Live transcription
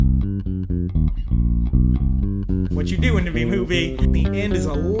What You Doing to Me movie. The end is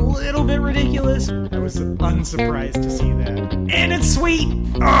a little bit ridiculous. I was unsurprised to see that. And it's sweet!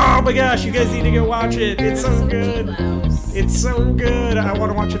 Oh my gosh, you guys need to go watch it. It's so good. It's so good. I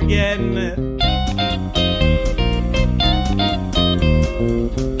want to watch it again.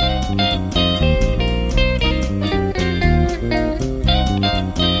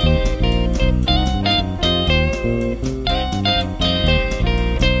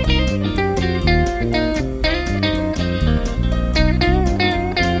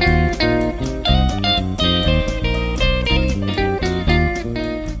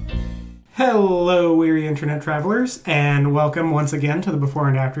 Hello, weary internet travelers, and welcome once again to the Before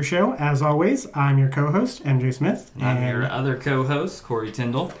and After Show. As always, I'm your co-host, MJ Smith. I'm your other co-host, Corey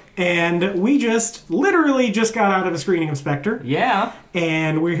Tyndall. And we literally just got out of a screening of Spectre. Yeah.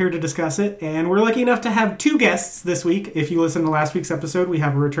 And we're here to discuss it. And we're lucky enough to have two guests this week. If you listen to last week's episode, we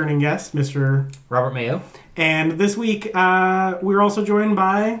have a returning guest, Mr. Robert Mayo. And this week, we're also joined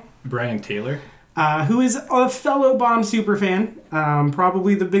by Brian Taylor. Who is a fellow Bond superfan.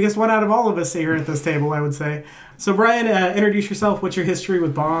 Probably the biggest one out of all of us here at this table, I would say. So, Brian, introduce yourself. What's your history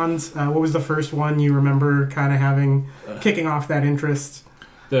with Bonds? What was the first one you remember kind of having, kicking off that interest?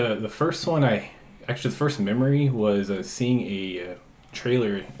 The first one, the first memory was seeing a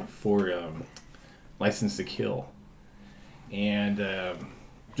trailer for License to Kill. And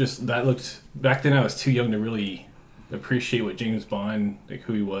just that looked, back then I was too young to really appreciate what James Bond, like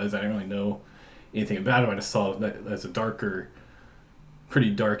who he was. I didn't really know anything about him. I just saw that as a pretty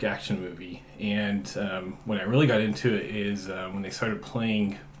dark action movie. And when I really got into it is when they started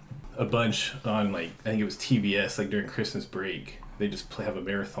playing a bunch on, like, I think it was TBS, like during Christmas break. They just have a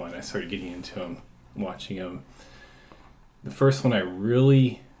marathon. I started getting into them, watching them. The first one I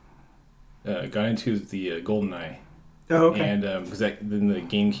really got into is the GoldenEye. Oh, okay. And because then the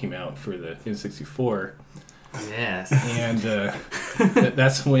game came out for the N64. Yes. And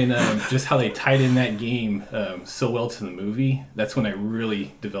that's when just how they tied in that game so well to the movie, that's when I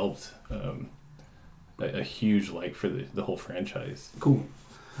really developed a huge like for the whole franchise. Cool.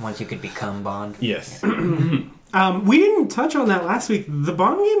 Once you could become Bond. Yes. We didn't touch on that last week. The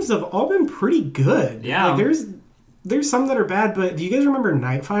Bond games have all been pretty good. Yeah. Like, there's some that are bad, but do you guys remember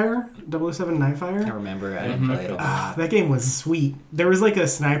Nightfire? 007 Nightfire? I remember. I didn't play it all. That game was sweet. There was like a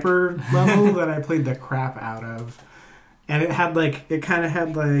sniper level that I played the crap out of. And it kind of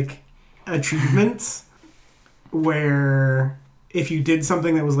had like achievements where if you did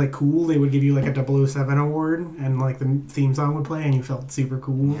something that was like cool, they would give you like a 007 award and like the theme song would play and you felt super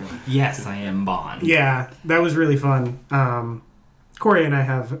cool. Yes, I am Bond. Yeah, that was really fun. Corey and I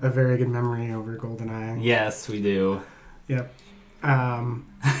have a very good memory over GoldenEye. Yes, we do. Yep.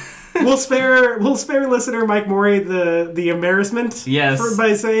 We'll spare listener Mike Morey the embarrassment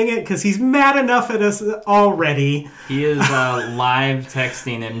by saying it because he's mad enough at us already. He is live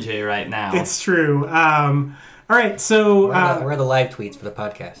texting MJ right now. It's true. All right, so where are the live tweets for the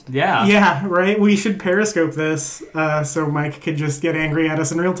podcast? Yeah, right. We should Periscope this so Mike could just get angry at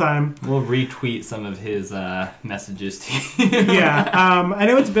us in real time. We'll retweet some of his messages to you. Yeah, I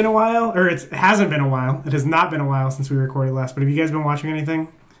know it's been a while, or it hasn't been a while. It has not been a while since we recorded last. But have you guys been watching anything?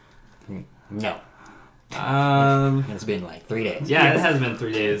 No. It's been like 3 days. Yeah, it has been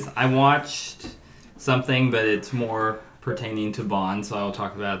 3 days. I watched something, but it's more pertaining to Bond, so I'll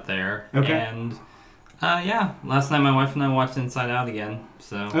talk about it there. Okay. And last night my wife and I watched Inside Out again.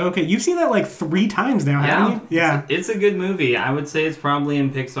 So okay, you've seen that like 3 times now, haven't you? Yeah. It's a good movie. I would say it's probably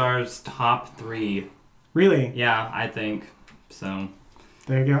in Pixar's top 3. Really? Yeah, I think so.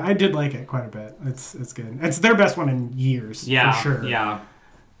 There you go. I did like it quite a bit. It's good. It's their best one in years, for sure. Yeah.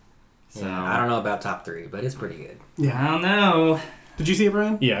 So I don't know about top 3, but it's pretty good. Yeah. I don't know. Did you see it,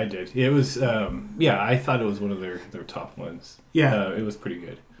 Brian? Yeah, I did. It was I thought it was one of their top ones. Yeah. It was pretty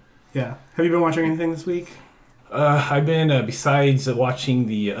good. Yeah. Have you been watching anything this week? I've been, besides watching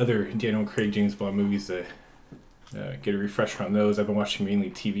the other Daniel Craig James Bond movies to get a refresher on those, I've been watching mainly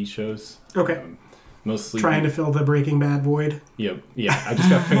TV shows. Okay. Mostly trying to fill the Breaking Bad void. Yep. Yeah. I just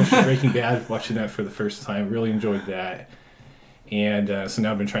got finished with Breaking Bad, watching that for the first time. Really enjoyed that. And so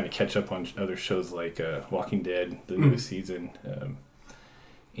now I've been trying to catch up on other shows like Walking Dead, the newest season,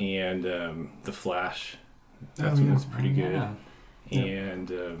 and The Flash. That's pretty good. Yeah.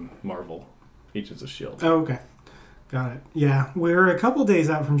 And Marvel, Agents of S.H.I.E.L.D. Oh, okay. Got it. Yeah. We're a couple days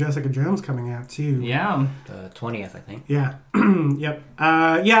out from Jessica Jones coming out, too. Yeah. The 20th, I think. Yeah. Yep.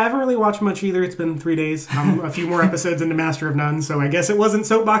 I haven't really watched much either. It's been 3 days. I'm a few more episodes into Master of None, so I guess it wasn't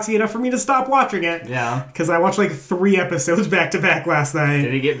soapboxy enough for me to stop watching it. Yeah. Because I watched like 3 episodes back to back last night.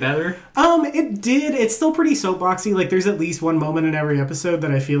 Did it get better? It did. It's still pretty soapboxy. Like, there's at least one moment in every episode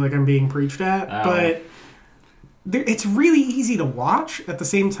that I feel like I'm being preached at. Oh. But it's really easy to watch at the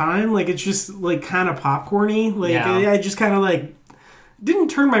same time. Like, it's just like kind of popcorny. Like, Yeah. I just kind of like didn't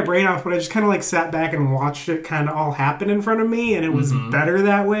turn my brain off, but I just kind of like sat back and watched it kind of all happen in front of me, and it was better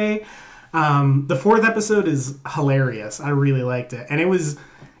that way. The 4th episode is hilarious. I really liked it, and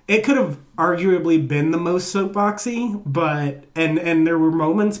it could have arguably been the most soapboxy, but and there were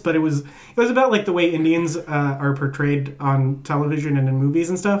moments, but it was about like the way Indians are portrayed on television and in movies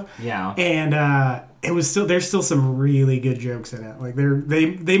and stuff. Yeah. And it was there's still some really good jokes in it. Like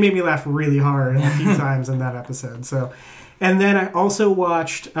they made me laugh really hard a few times in that episode. So, and then I also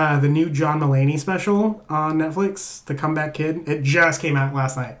watched the new John Mulaney special on Netflix, The Comeback Kid. It just came out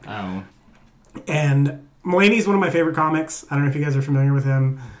last night. Oh. And Mulaney's one of my favorite comics. I don't know if you guys are familiar with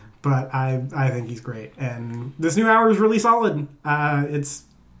him, but I think he's great. And this new hour is really solid. It's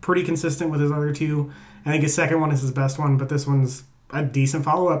pretty consistent with his other two. I think his second one is his best one, but this one's a decent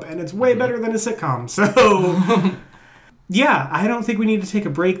follow-up, and it's way better than his sitcom. So, yeah, I don't think we need to take a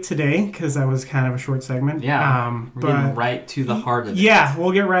break today, because that was kind of a short segment. Yeah, we're getting right to the heart of it. Yeah,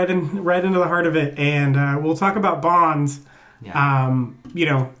 we'll get right into the heart of it, and we'll talk about Bond. Yeah.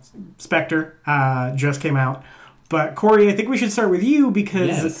 Spectre just came out. But, Corey, I think we should start with you,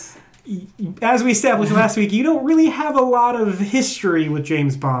 because as we established last week, you don't really have a lot of history with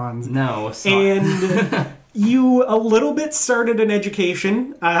James Bond. No. And you a little bit started an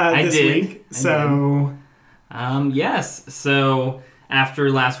education this week. So, yes. So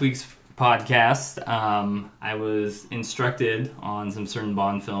after last week's podcast, I was instructed on some certain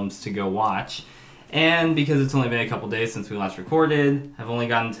Bond films to go watch. And because it's only been a couple days since we last recorded, I've only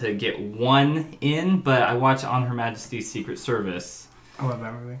gotten to get one in, but I watched On Her Majesty's Secret Service. I love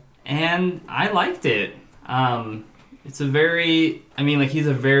that movie. And I liked it. It's he's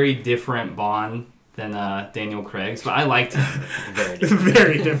a very different Bond than Daniel Craig's, but I liked it.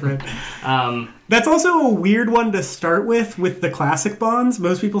 Very different. That's also a weird one to start with the classic Bonds.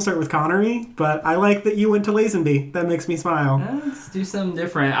 Most people start with Connery, but I like that you went to Lazenby. That makes me smile. Let's do something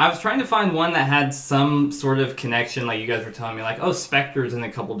different. I was trying to find one that had some sort of connection, like you guys were telling me, like, oh, Spectre's in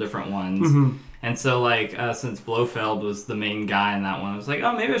a couple different ones. Mm-hmm. And so, like, since Blofeld was the main guy in that one, I was like,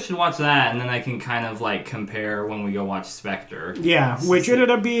 oh, maybe I should watch that, and then I can kind of, like, compare when we go watch Spectre. Yeah, which ended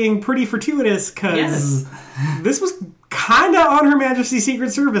up being pretty fortuitous, because Yes. this was kind of On Her Majesty's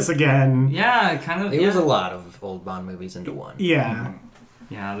Secret Service again. Yeah, kind of. It was a lot of old Bond movies into one. Yeah.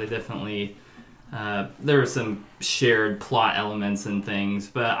 Yeah, they definitely... there were some shared plot elements and things,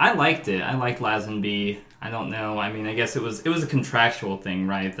 but I liked it. I liked Lazenby. I don't know. I mean, I guess it was a contractual thing,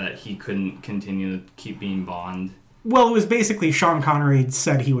 right? That he couldn't continue to keep being Bond. Well, it was basically Sean Connery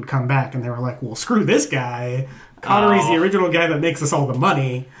said he would come back, and they were like, well, screw this guy. Connery's the original guy that makes us all the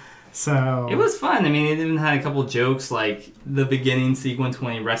money. So It was fun. I mean, it even had a couple jokes, like the beginning sequence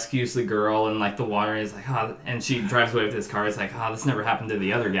when he rescues the girl in like the water. And he's like, oh, and she drives away with his car. It's like, oh, this never happened to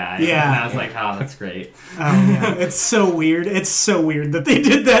the other guy. Yeah. And I was like, oh, that's great. Oh, yeah. It's so weird. It's so weird that they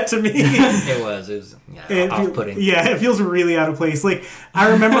did that to me. It was off-putting. Yeah, it feels really out of place. Like,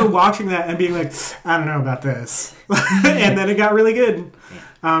 I remember watching that and being like, I don't know about this. And then it got really good.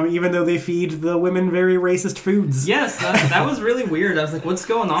 Even though they feed the women very racist foods. Yes, that was really weird. I was like, what's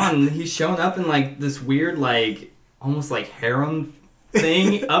going on? And he's showing up in like this weird, like, almost like harem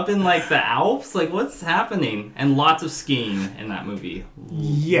thing up in like the Alps. Like, what's happening? And lots of skiing in that movie.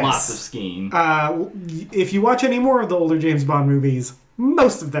 Yes. Lots of skiing. If you watch any more of the older James Bond movies,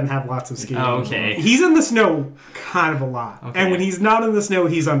 most of them have lots of skiing. Oh, okay. He's in the snow kind of a lot. Okay. And when he's not in the snow,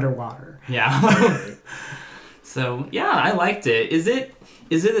 he's underwater. Yeah. So, yeah, I liked it. Is it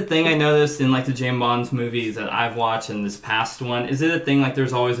a thing I noticed in like the James Bond movies that I've watched and this past one? Is it a thing like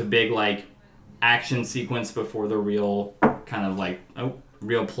there's always a big like action sequence before the real kind of like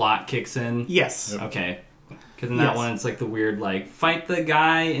real plot kicks in? Yes. Okay. Because in that one it's like the weird like fight the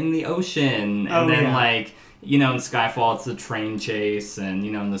guy in the ocean, and then like, you know, in Skyfall it's the train chase, and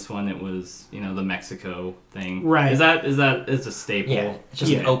you know in this one it was, you know, the Mexico thing. Right. Is that a staple? Yeah, it's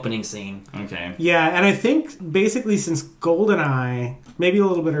just an opening scene. Okay. Yeah, and I think basically since GoldenEye, maybe a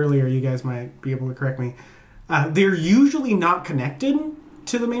little bit earlier, you guys might be able to correct me, they're usually not connected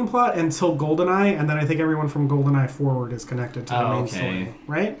to the main plot until GoldenEye, and then I think everyone from GoldenEye forward is connected to the main story,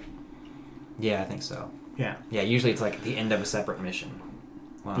 right? Yeah, I think so. Yeah. Yeah, usually it's like the end of a separate mission.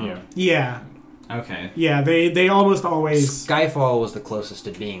 Wow. Yeah. Yeah. Okay. Yeah, they almost always... Skyfall was the closest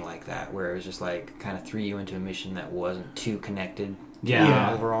to being like that, where it was just like kind of threw you into a mission that wasn't too connected to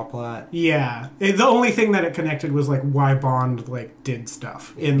the overall plot. Yeah. The only thing that it connected was like why Bond like did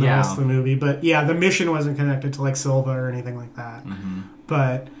stuff in the rest of the movie. But yeah, the mission wasn't connected to like Silva or anything like that. Mm-hmm.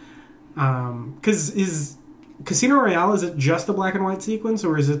 But because Casino Royale, is it just the black and white sequence,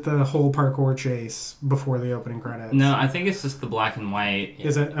 or is it the whole parkour chase before the opening credits? No, I think it's just the black and white.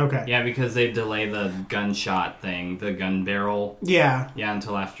 Is it? Okay. Yeah, because they delay the gunshot thing, the gun barrel. Yeah. Yeah,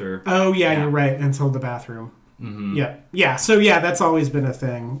 until after. Oh, yeah, you're right. Until the bathroom. Mm-hmm. Yeah. Yeah, so yeah, that's always been a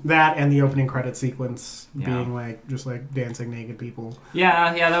thing. That and the opening credit sequence being like, just like dancing naked people.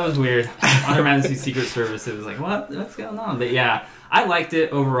 Yeah, that was weird. Under Majesty's Secret Service, it was like, what's going on? But yeah, I liked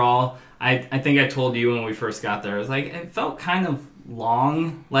it overall. I think I told you when we first got there, it was like, it felt kind of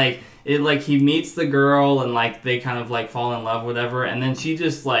long. Like, he meets the girl and like they kind of like fall in love, whatever, and then she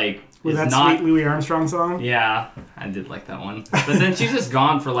just like Was that not... Sweet Louis Armstrong song? Yeah, I did like that one. But then she's just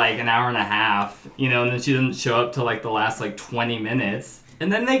gone for like an hour and a half, and then she doesn't show up till like the last like 20 minutes.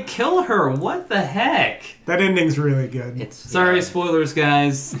 And then they kill her. What the heck? That ending's really good. Sorry, spoilers,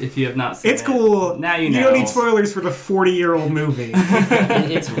 guys, if you have not seen it. It's cool. Now you know. You don't need spoilers for the 40-year-old movie.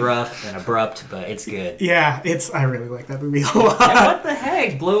 It's rough and abrupt, but it's good. Yeah, I really like that movie a lot. Yeah, what the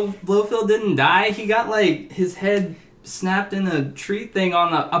heck? Blofeld didn't die. He got like his head snapped in a tree thing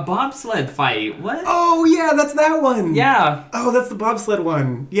on a bobsled fight. What? Oh, yeah, that's that one. Yeah. Oh, that's the bobsled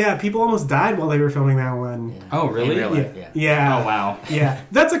one. Yeah, people almost died while they were filming that one. Yeah. Oh, really? In real life, Yeah. Oh, wow. Yeah.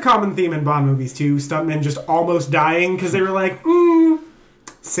 That's a common theme in Bond movies, too. Stuntmen just almost dying because they were like,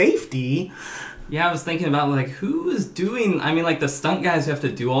 safety. Yeah, I was thinking about, like, who is doing... I mean, like, the stunt guys who have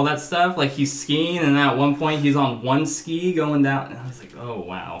to do all that stuff. Like, he's skiing, and at one point, he's on one ski going down. And I was like, oh,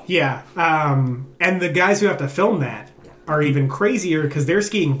 wow. Yeah. And the guys who have to film that are even crazier because they're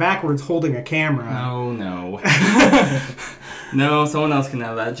skiing backwards holding a camera. Oh, no. No, someone else can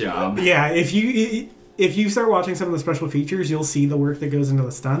have that job. Yeah, if you start watching some of the special features, you'll see the work that goes into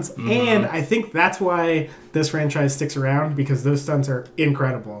the stunts. Mm-hmm. And I think that's why this franchise sticks around, because those stunts are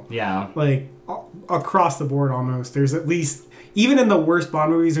incredible. Yeah. Like, across the board almost. There's at least, even in the worst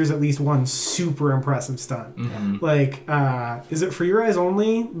Bond movies, there's at least one super impressive stunt. Mm-hmm. Like, is it For Your Eyes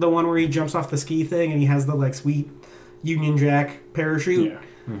Only? The one where he jumps off the ski thing and he has the, like, sweet Union Jack parachute? Yeah.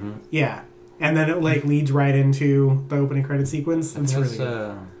 Mm-hmm. Yeah. And then it, like, leads right into the opening credit sequence. It's really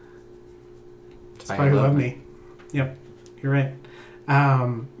good. Spy Who Loved Me. Yep, you're right.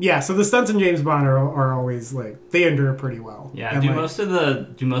 Yeah, so the stunts in James Bond are always like, they endure pretty well. Yeah. And Do like, most of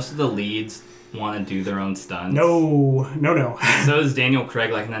the leads want to do their own stunts? No. So is Daniel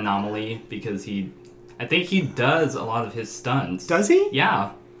Craig like an anomaly because I think he does a lot of his stunts. Does he?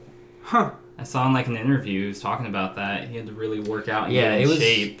 Yeah. Huh. I saw in like an interview he was talking about that. He had to really work out and get it in was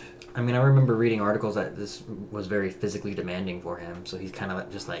shape. I mean, I remember reading articles that this was very physically demanding for him, so he's kind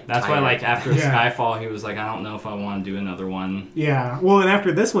of just like That's tired. why, like, after Yeah. Skyfall, he was like, I don't know if I want to do another one. Yeah. Well, and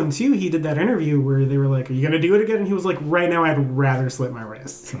after this one, too, he did that interview where they were like, are you going to do it again? And he was like, right now, I'd rather slit my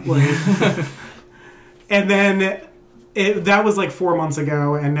wrists. Like, and then that was like 4 months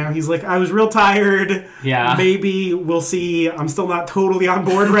ago, and now he's like, I was real tired. Yeah. Maybe we'll see. I'm still not totally on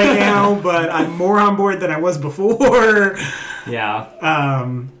board right now, but I'm more on board than I was before. Yeah.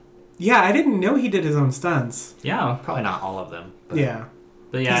 Yeah, I didn't know he did his own stunts. Yeah. Probably not all of them. But Yeah.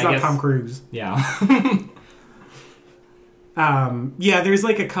 But yeah, He's I not guess... Tom Cruise. Yeah. Yeah, there's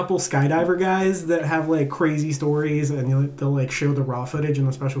like a couple skydiver guys that have like crazy stories, and they'll like show the raw footage and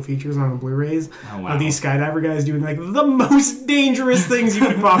the special features on the Blu-rays Oh, wow. of these skydiver guys doing like the most dangerous things you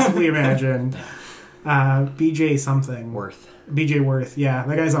could possibly imagine. BJ something. BJ Worth, yeah.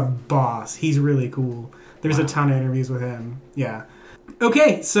 That guy's a boss. He's really cool. There's a ton of interviews with him. Yeah.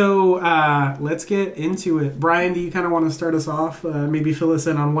 Okay, so let's get into it. Brian, do you kind of want to start us off? Maybe fill us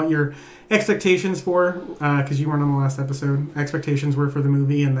in on what your expectations for, because you weren't on the last episode, expectations were for the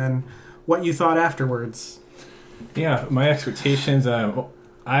movie, and then what you thought afterwards. Yeah, my expectations. After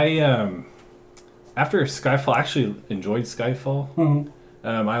Skyfall, I actually enjoyed Skyfall. Mm-hmm.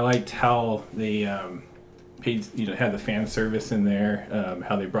 I liked how they paid, had the fan service in there.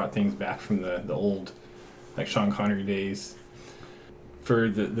 How they brought things back from the old, like Sean Connery days. For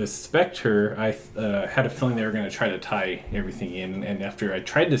the Spectre, I had a feeling they were going to try to tie everything in, and after I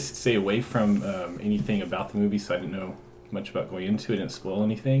tried to stay away from anything about the movie, so I didn't know much about going into it and spoil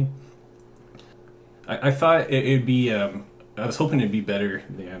anything. I thought it'd be. I was hoping it'd be better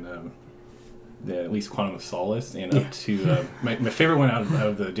than at least Quantum of Solace, and up to my favorite one out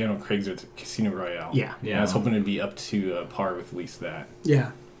of the Daniel Craig's is Casino Royale. Yeah. And I was hoping it'd be up to par with at least that.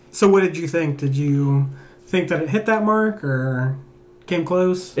 Yeah. So what did you think? Did you think that it hit that mark, or came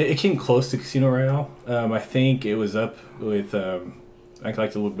close? It came close to Casino Royale. I think it was up with. I liked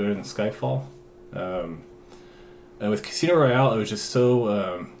it a little better than Skyfall. With Casino Royale, it was just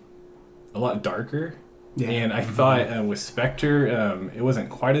so a lot darker. Yeah. And I thought with Spectre, it wasn't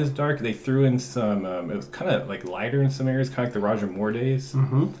quite as dark. They threw in some. It was kind of like lighter in some areas, kind of like the Roger Moore days.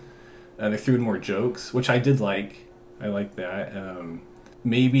 Mm-hmm. They threw in more jokes, which I did like. I liked that.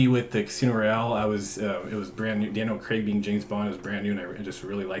 Maybe with the Casino Royale, it was brand new. Daniel Craig being James Bond was brand new, and I just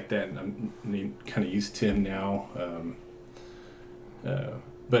really liked that. And I'm kind of used to him now.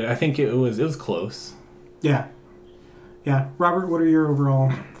 But I think it was close. Yeah. Yeah. Robert, what are your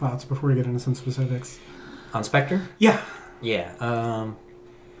overall thoughts before we get into some specifics? On Spectre? Yeah. Yeah.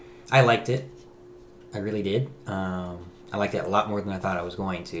 I liked it. I really did. I liked it a lot more than I thought I was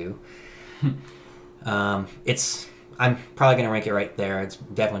going to. I'm probably going to rank it right there. It's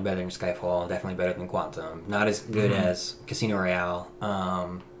definitely better than Skyfall. Definitely better than Quantum. Not as good as Casino Royale.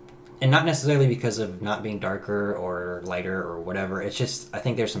 And not necessarily because of not being darker or lighter or whatever. It's just, I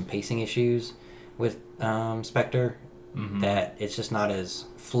think there's some pacing issues with Spectre. That it's just not as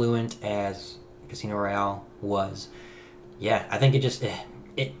fluent as Casino Royale was. Yeah, I think it just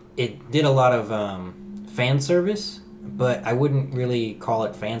it did a lot of fan service, but I wouldn't really call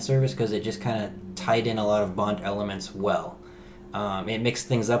it fan service because it just kind of tied in a lot of Bond elements well. It mixed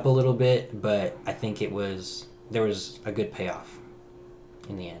things up a little bit, but I think there was a good payoff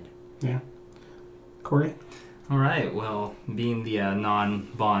in the end. Yeah. Corey? All right. Well, being the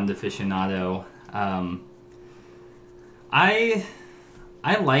non-Bond aficionado, I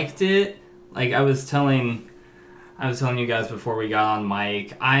liked it. Like I was telling you guys before we got on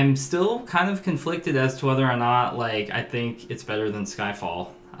mic, I'm still kind of conflicted as to whether or not I think it's better than Skyfall.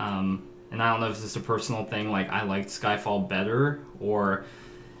 And I don't know if it's just a personal thing. I liked Skyfall better,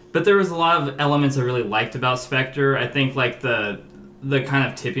 but there was a lot of elements I really liked about Spectre. I think the kind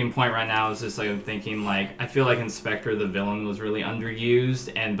of tipping point right now is just I'm thinking I feel like in Spectre the villain was really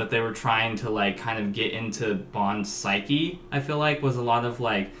underused, but they were trying to kind of get into Bond's psyche. I feel was a lot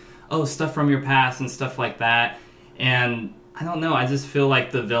of stuff from your past and stuff like that. And I don't know, I just feel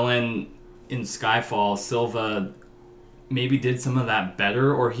like the villain in Skyfall, Silva, maybe did some of that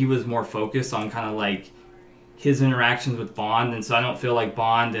better, or he was more focused on kind of his interactions with Bond, and so I don't feel like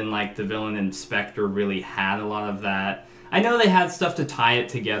Bond and the villain in Spectre really had a lot of that. I know they had stuff to tie it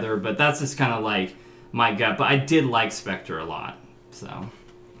together, but that's just kind of my gut. But I did like Spectre a lot, so.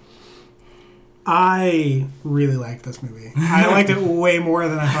 I really liked this movie. I liked it way more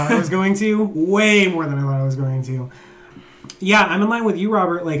than I thought I was going to. Way more than I thought I was going to. Yeah, I'm in line with you,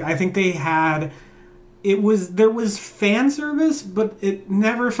 Robert. I think they had... There was fan service, but it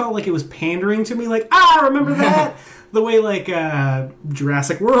never felt like it was pandering to me. Remember that? The way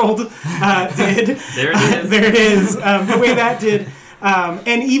Jurassic World did. There it is. There it is. The way that did.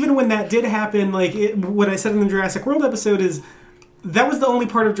 And even when that did happen, what I said in the Jurassic World episode is that was the only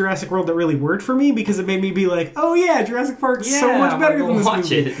part of Jurassic World that really worked for me because it made me be oh yeah, Jurassic Park's so much better than this watch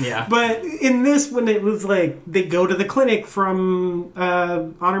movie. It, yeah. But in this, when it was they go to the clinic from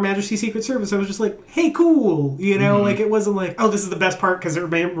On Her Majesty's Secret Service, I was just hey, cool. You know, it wasn't this is the best part because it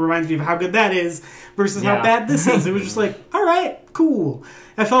reminds me of how good that is versus how bad this is. It was just all right, cool.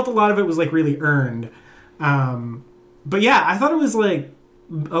 I felt a lot of it was really earned. But yeah, I thought it was a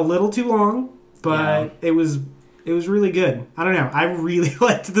little too long, but it was really good. I don't know. I really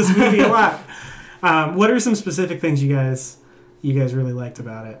liked this movie a lot. What are some specific things you guys really liked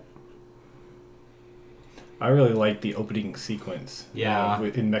about it? I really liked the opening sequence. Yeah.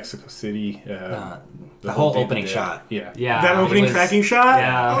 In Mexico City. The whole opening shot. Yeah. Yeah. That opening tracking shot?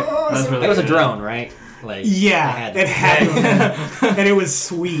 Yeah. That was a drone, right? Yeah, it had and it was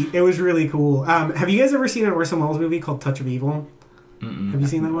sweet. It was really cool. Have you guys ever seen an Orson Welles movie called Touch of Evil? Mm-mm. Have you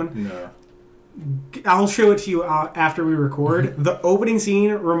seen that one? No. I'll show it to you after we record. The opening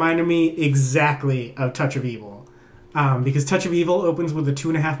scene reminded me exactly of Touch of Evil. Because Touch of Evil opens with a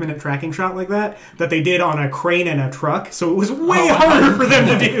 2.5-minute tracking shot like that they did on a crane and a truck, so it was way harder for them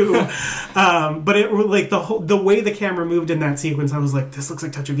to do. But it the way the camera moved in that sequence, I was this looks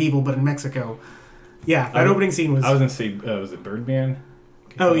like Touch of Evil, but in Mexico. Yeah, that opening scene was... I was going to say, was it Birdman?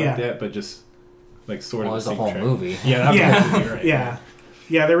 Oh, yeah. That, but just, sort of the same whole movie. Yeah, that movie, right. Yeah.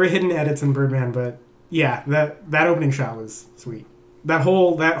 Yeah, there were hidden edits in Birdman, but yeah, that opening shot was sweet. That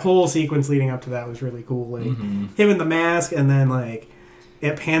whole sequence leading up to that was really cool. Him in the mask, and then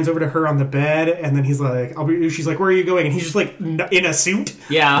it pans over to her on the bed, and then he's she's where are you going? And he's just in a suit.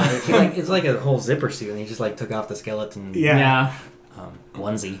 Yeah. It's a whole zipper suit, and he just took off the skeleton. Yeah.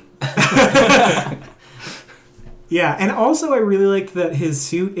 Onesie. Yeah, and also I really liked that his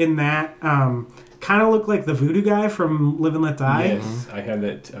suit in that kind of looked like the voodoo guy from Live and Let Die. Yes, I had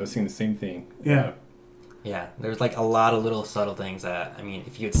that. I was seeing the same thing. Yeah. Yeah, there's a lot of little subtle things that,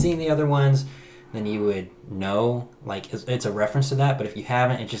 if you had seen the other ones, then you would know, it's a reference to that, but if you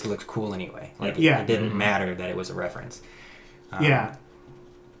haven't, it just looks cool anyway. It didn't matter that it was a reference. Yeah.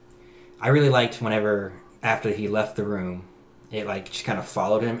 I really liked whenever, after he left the room, it like just kind of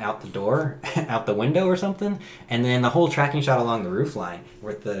followed him out the door, out the window or something, and then the whole tracking shot along the roof line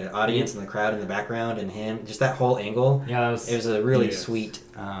with the audience and the crowd in the background and him, just that whole angle. Yeah, it was a really Yes. sweet.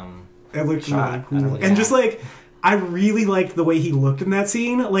 It looked shot. really cool. Yeah. And just like, I really liked the way he looked in that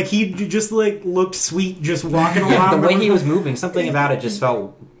scene. Like, he just like looked sweet just walking Yeah, along. the way he was moving, something about it just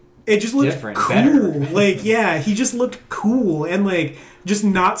felt. It just looked different, cool. better. Like, yeah, he just looked cool and like just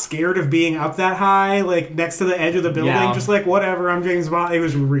not scared of being up that high, like next to the edge of the building. Yeah. Just like, whatever, I'm James Bond. It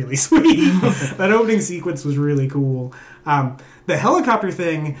was really sweet. That opening sequence was really cool. The helicopter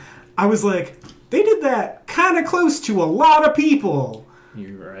thing, I was like, they did that kind of close to a lot of people.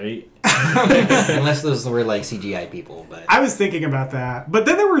 You're right. Unless those were like CGI people, but I was thinking about that. But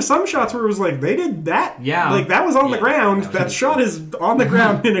then there were some shots where it was like, they did that. Yeah. Like, that was on the Yeah, ground. that was That really shot cool. is on the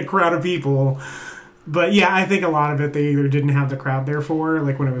ground in a crowd of people. But yeah, I think a lot of it they either didn't have the crowd there for,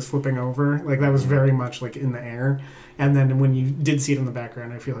 like when it was flipping over. Like, that was very much like in the air. And then when you did see it in the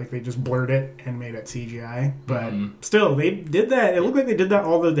background, I feel like they just blurred it and made it CGI. But still, they did that. It looked like they did that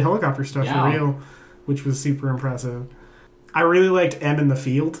all the helicopter stuff Yeah. for real, which was super impressive. I really liked M in the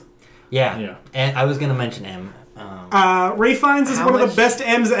field. yeah. Yeah. And I was gonna mention him. Ray Fiennes is How one of much- the best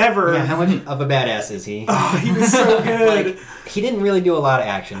M's ever. Yeah, how much of a badass is he? Oh, he was so good. Like, he didn't really do a lot of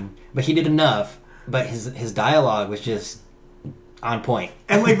action, but he did enough. But his dialogue was just on point.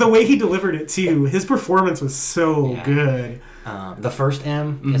 And like the way he delivered it too, his performance was so Yeah. good. The first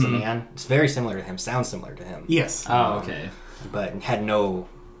M as a Mhm. man, it's very similar to him. Sounds similar to him. Yes. Oh, okay. But had no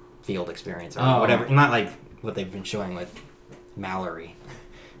field experience or Oh. whatever. Not like what they've been showing with Mallory.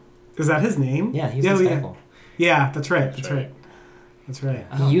 Is that his name? Yeah, he's yeah, the yeah. Skyfall. Yeah, that's right. That's That's right. right. That's right.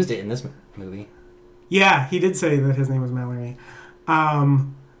 He used it in this movie. Yeah, he did say that his name was Mallory.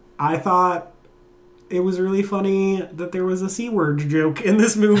 I thought it was really funny that there was a C word joke in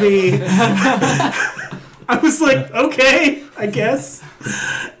this movie. I was like, okay, I guess.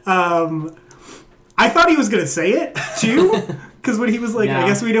 I thought he was going to say it, too. Because when he was like, Yeah. I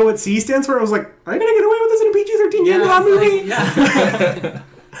guess we know what C stands for, I was like, are you going to get away with this in a PG-13 James Bond movie? Yeah.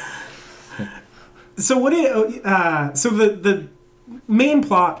 So what it, so the main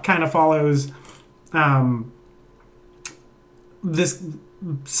plot kind of follows this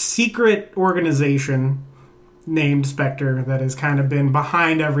secret organization named Spectre that has kind of been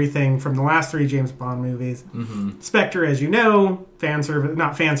behind everything from the last 3 James Bond movies. Mm-hmm. Spectre, as you know,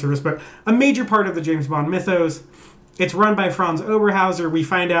 not fan service, but a major part of the James Bond mythos. It's run by Franz Oberhauser. We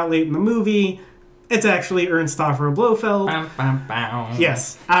find out late in the movie it's actually Ernst Stavro Blofeld.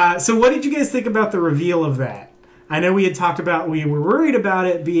 Yes. So what did you guys think about the reveal of that? I know we had talked about, we were worried about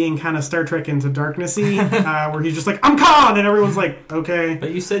it being kind of Star Trek Into Darknessy, where he's just like, I'm Khan! And everyone's like, okay.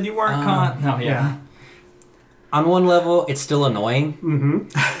 But you said you weren't Khan. No, yeah. On one level, it's still annoying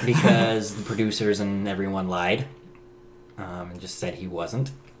Mm-hmm. because the producers and everyone lied and just said he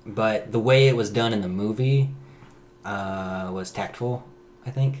wasn't. But the way it was done in the movie was tactful, I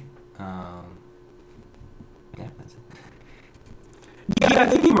think. Yeah, that's it. Yeah,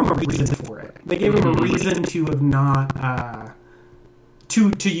 they gave him a reason for it. They gave him a reason to have not,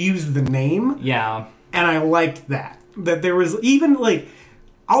 to use the name. Yeah. And I liked that. That there was even, like,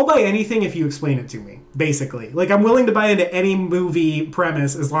 I'll buy anything if you explain it to me, basically. Like, I'm willing to buy into any movie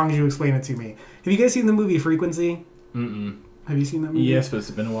premise as long as you explain it to me. Have you guys seen the movie Frequency? Mm-mm. Have you seen that movie? Yes, but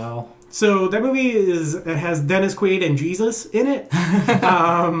it's been a while. So that movie it has Dennis Quaid and Jesus in it.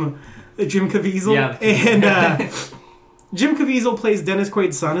 Jim Caviezel. Yeah. And Jim Caviezel plays Dennis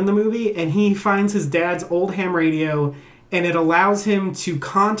Quaid's son in the movie, and he finds his dad's old ham radio, and it allows him to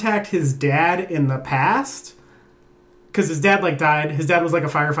contact his dad in the past. Because his dad, died. His dad was, a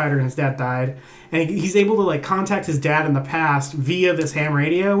firefighter, and his dad died. And he's able to, contact his dad in the past via this ham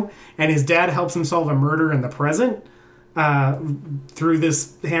radio, and his dad helps him solve a murder in the present through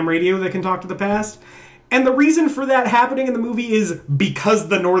this ham radio that can talk to the past. And the reason for that happening in the movie is because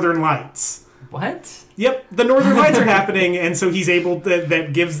the Northern Lights. What? Yep, the Northern Lights are happening, and so he's able to,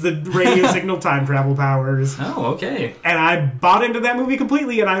 that gives the radio signal time travel powers. Oh, okay. And I bought into that movie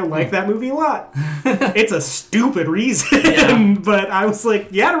completely, and I like that movie a lot. It's a stupid reason, Yeah. but I was like,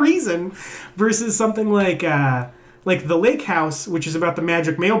 yeah, a reason. Versus something like The Lake House, which is about the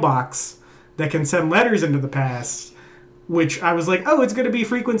magic mailbox that can send letters into the past, which I was like, oh, it's going to be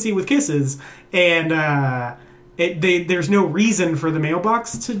Frequency with kisses. And there's no reason for the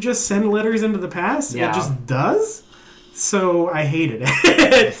mailbox to just send letters into the past. Yeah. It just does. So I hated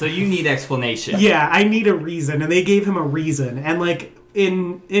it. So you need explanation. Yeah, I need a reason, and they gave him a reason. And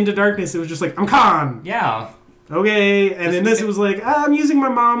in Into Darkness, it was just like, I'm Khan. Yeah. Okay. And in this, it was like, I'm using my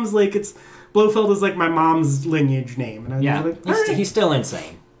mom's, it's Blofeld is my mom's lineage name. And I was Yeah. like, all right. He's still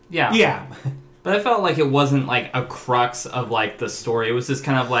insane. Yeah. Yeah. But I felt like it wasn't like a crux of like the story. It was just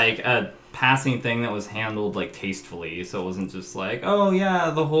kind of like a passing thing that was handled like tastefully. So it wasn't just like, oh yeah,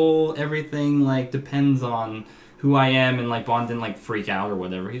 the whole everything like depends on who I am, and like Bond didn't like freak out or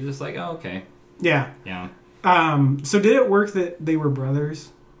whatever. He's just like, oh okay, Yeah. yeah. So did it work that they were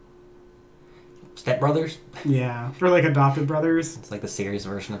brothers? Step Brothers. Yeah. Or like adopted brothers? It's like the series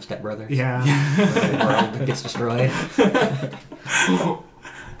version of Step Brothers. Yeah. Where the world gets destroyed.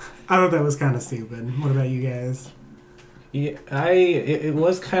 I thought that was kind of stupid. What about you guys? Yeah, it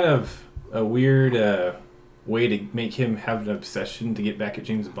was kind of a weird way to make him have an obsession to get back at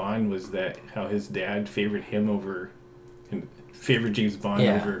James Bond. Was that how his dad favored James Bond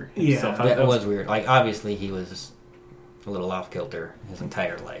over himself? Yeah. That was weird. Like, obviously, he was a little off kilter his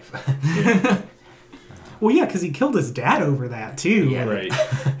entire life. Well, yeah, because he killed his dad over that, too. Yeah. Right.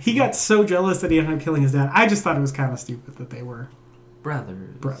 He got so jealous that he ended up killing his dad. I just thought it was kind of stupid that they were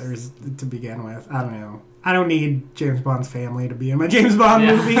brothers to begin with. I don't know. I don't need James Bond's family to be in my James Bond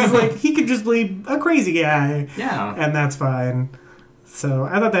movies. Like, he could just be a crazy guy. Yeah. And that's fine. So,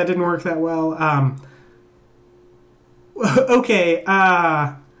 I thought that didn't work that well. Okay,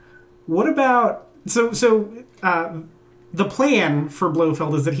 what about... So, the plan for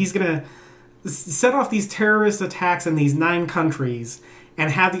Blofeld is that he's going to set off these terrorist attacks in these 9 countries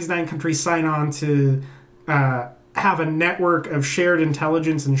and have these 9 countries sign on to have a network of shared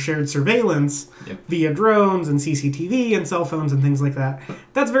intelligence and shared surveillance via drones and CCTV and cell phones and things like that.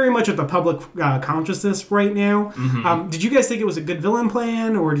 That's very much at the public consciousness right now. Mm-hmm. Did you guys think it was a good villain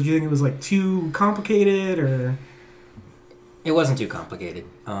plan, or did you think it was like too complicated? Or It wasn't too complicated.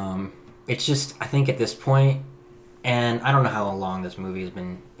 It's just, I think at this point, and I don't know how long this movie has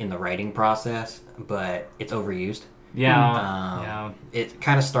been in the writing process, but it's overused. Yeah. It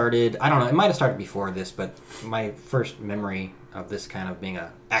kind of started, I don't know, it might have started before this, but my first memory of this kind of being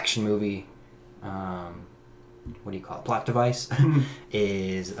a action movie, what do you call it, plot device,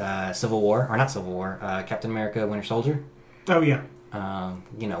 is Civil War, or not Civil War, Captain America Winter Soldier. Oh, yeah.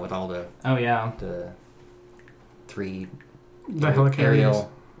 With all the The 3 helicarriers.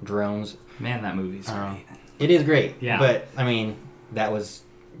 aerial drones. Man, that movie's great. It is great, Yeah. but I mean, that was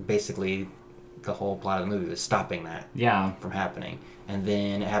basically the whole plot of the movie, was stopping that Yeah. from happening. And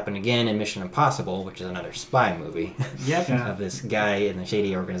then it happened again in Mission Impossible, which is another spy movie Yep. Yeah. of this guy in a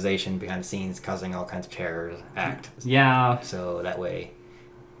shady organization behind the scenes causing all kinds of terror act. Yeah. So that way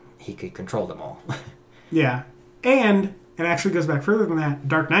he could control them all. Yeah. And it actually goes back further than that,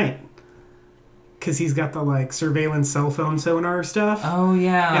 Dark Knight. Because he's got the, like, surveillance cell phone sonar stuff. Oh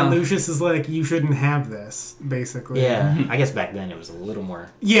yeah. And Lucius is like, you shouldn't have this, basically. Yeah, I guess back then it was a little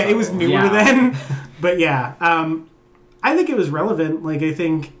more... Yeah, it was subtle. newer Yeah. then. But yeah, I think it was relevant. Like, I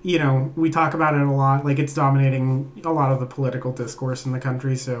think, we talk about it a lot. Like, it's dominating a lot of the political discourse in the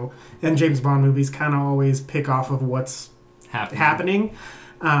country. So, and James Bond movies kind of always pick off of what's happening.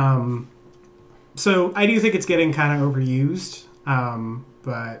 So I do think it's getting kind of overused.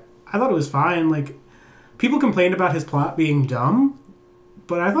 But I thought it was fine. Like, people complained about his plot being dumb,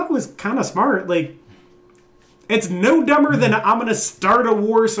 but I thought it was kind of smart. Like, it's no dumber than I'm going to start a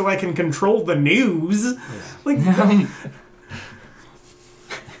war so I can control the news. Yeah. Like,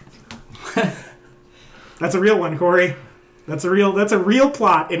 that's a real one, Corey. That's a real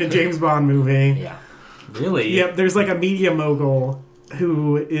plot in a James Bond movie. Yeah. Really? Yep, there's like a media mogul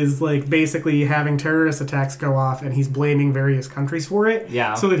who is like basically having terrorist attacks go off, and he's blaming various countries for it.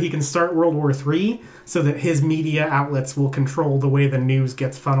 Yeah. So that he can start World War III, so that his media outlets will control the way the news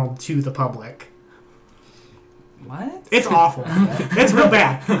gets funneled to the public. What? It's awful. It's real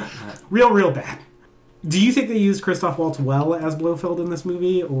bad. Real bad. Do you think they used Christoph Waltz well as Blofeld in this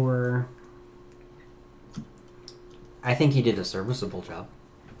movie, or... I think he did a serviceable job.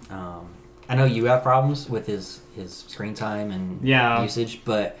 I know you have problems with his screen time and usage,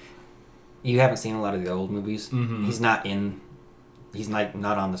 but you haven't seen a lot of the old movies. Mm-hmm. He's not on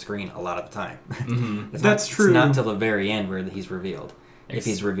the screen a lot of the time. Mm-hmm. That's true. It's not until the very end where he's revealed, if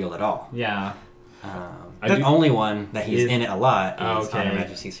he's revealed at all. Yeah. The only one that he's in it a lot is Okay. on Her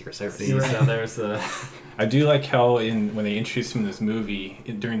Majesty's Secret Service. See, so there's the... I do like how when they introduced him in this movie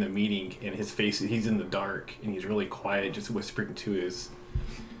during the meeting, and his face, he's in the dark and he's really quiet, just whispering to his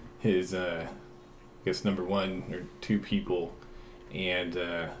I guess number 1 or 2 people, and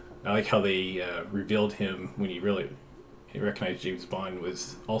I like how they revealed him when he really recognized James Bond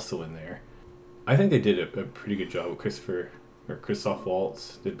was also in there. I think they did a pretty good job with Christoph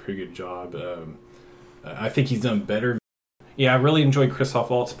Waltz did a pretty good job. I think he's done better. Yeah, I really enjoyed Christoph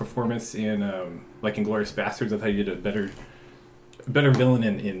Waltz's performance in Inglourious Bastards. I thought he did a better villain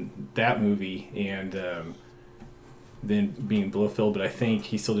in that movie, and than being Blofeld, but I think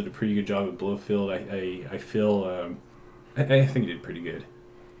he still did a pretty good job at Blofeld. I feel I think he did pretty good.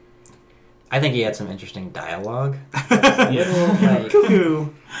 I think he had some interesting dialogue. Cuckoo.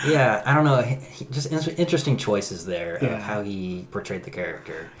 Yeah, I don't know. Just interesting choices there Yeah. of how he portrayed the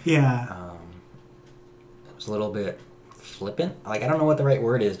character. Yeah. It was a little bit flippant. Like, I don't know what the right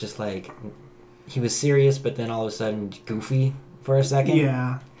word is. Just like he was serious, but then all of a sudden goofy for a second.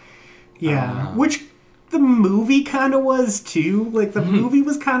 Yeah. Yeah. Which the movie kind of was too. Like, the movie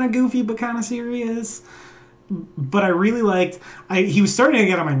was kind of goofy but kind of serious. But I really liked... he was starting to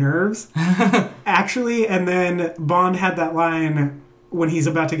get on my nerves, actually. And then Bond had that line when he's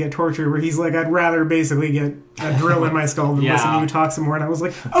about to get tortured where he's like, I'd rather basically get a drill in my skull than listen to you talk some more. And I was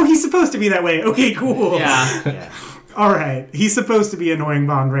like, oh, he's supposed to be that way. Okay, cool. Yeah. All right. He's supposed to be annoying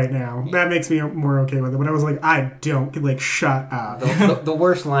Bond right now. That makes me more okay with it. But I was like, I don't... Like, shut up. The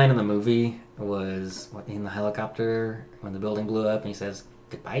worst line in the movie was in the helicopter when the building blew up and he says...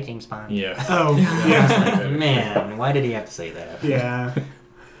 Goodbye, James Bond. Yeah. Oh, I yeah. was like, man, why did he have to say that? Yeah.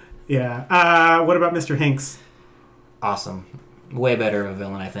 Yeah. What about Mr. Hinks? Awesome. Way better of a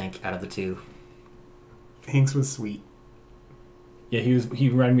villain, I think, out of the two. Hinks was sweet. Yeah, he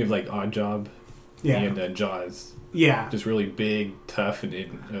reminded me of like Odd Job Yeah. and Jaws. Yeah. Just really big, tough, and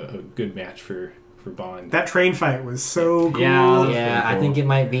a good match for Bond. That train fight was so cool. Yeah. Yeah, I cool. think it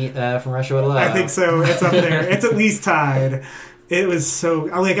might beat From Russia with Love. I think so. It's up there. It's at least tied. It was so...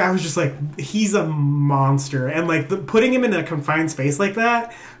 Like, I was just like, he's a monster. And, like, putting him in a confined space like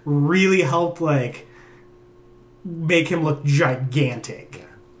that really helped, like, make him look gigantic.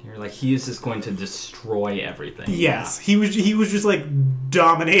 You're like, he is just going to destroy everything. Yes. He was just, like,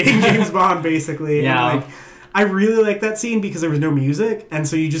 dominating James Bond, basically. Yeah. And, like, I really liked that scene because there was no music. And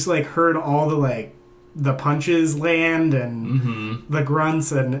so you just, like, heard all the, like, the punches land and the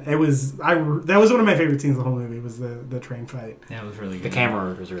grunts, and it was that was one of my favorite scenes of the whole movie was the train fight. Yeah, it was really The good. camera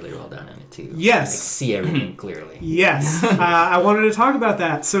work was really well done in it, too. Yes. Like, see everything clearly. Yes. I wanted to talk about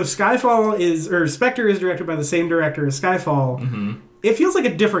that. So Spectre is directed by the same director as Skyfall. It feels like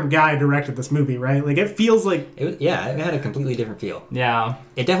a different guy directed this movie, right? Like, it feels like... It had a completely different feel. Yeah.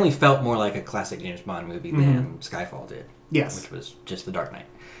 It definitely felt more like a classic James Bond movie than Skyfall did. Yes. Which was just The Dark Knight.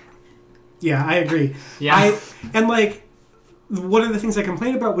 Yeah, I agree. Yeah. And, like, one of the things I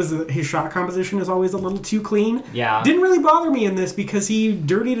complained about was that his shot composition is always a little too clean. Yeah. Didn't really bother me in this because he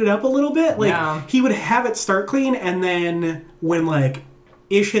dirtied it up a little bit. Like, Yeah. he would have it start clean, and then when, like,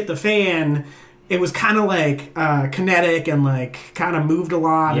 ish hit the fan... It was kind of like kinetic and like kind of moved a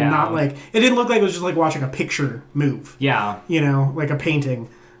lot and not like it didn't look like it was just like watching a picture move. Yeah. You know, like a painting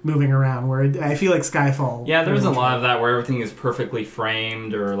moving around. Where I feel like Skyfall. Yeah, there's a lot of that where everything is perfectly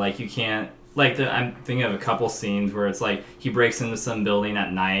framed, or like you can't. Like I'm thinking of a couple scenes where it's like he breaks into some building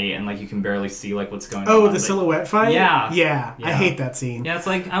at night and like you can barely see like what's going on. Oh, the like, silhouette fight. Yeah. I hate that scene. Yeah, it's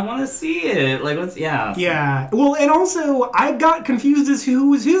like I want to see it. Like what's Yeah. Well, and also I got confused as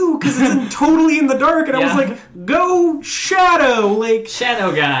who was who because it's totally in the dark, and I was like, "Go Shadow!" Like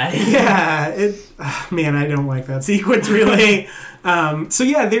Shadow guy. Yeah. Man, I don't like that sequence really. So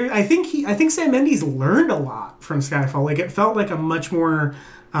yeah, I think Sam Mendes learned a lot from Skyfall. Like it felt like a much more.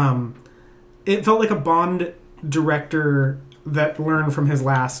 It felt like a Bond director that learned from his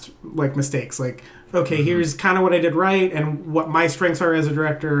last like mistakes. Like, okay, here's kind of what I did right and what my strengths are as a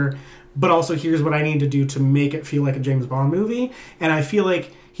director, but also here's what I need to do to make it feel like a James Bond movie. And I feel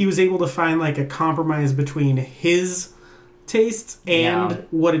like he was able to find like a compromise between his tastes and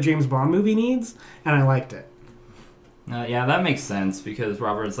what a James Bond movie needs, and I liked it. Yeah, that makes sense because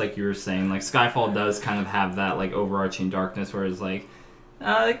Robert, it's like you were saying, like Skyfall does kind of have that like overarching darkness, where it's like.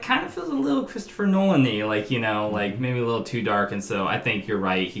 It kind of feels a little Christopher Nolan-y, like, you know, like maybe a little too dark, and so I think you're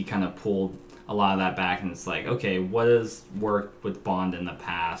right, he kind of pulled a lot of that back, and it's like, okay, what has worked with Bond in the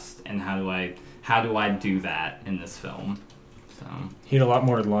past, and how do I do that in this film? So He had a lot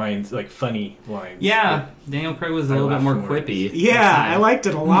more lines, like funny lines. yeah, Daniel Craig was a little bit more quippy. Yeah, I liked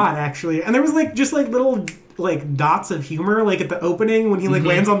it a lot actually, and there was like just like little like dots of humor, like at the opening when he like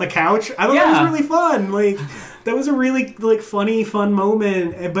lands on the couch. I thought that was really fun. Like that was a really like fun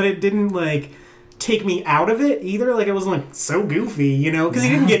moment, but it didn't like take me out of it either. Like it was like so goofy, you know, because he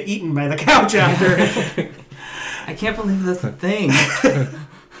didn't get eaten by the couch after. I can't believe that's a thing.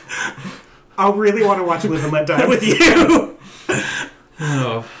 I'll really want to watch Live and Let Die with you.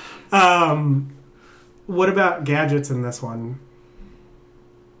 Oh. What about gadgets in this one?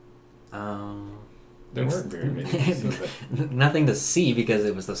 There weren't very many. So Nothing to see because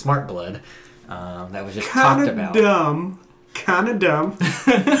it was the smart blood that was just Kind talked of about. dumb. Kind of dumb.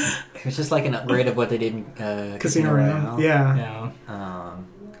 It was just like an upgrade of what they did in Casino Royale. Yeah. Yeah.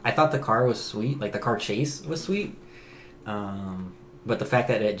 I thought the car was sweet. Like the car chase was sweet. But the fact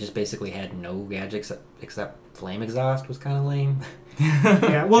that it just basically had no gadgets except flame exhaust was kind of lame.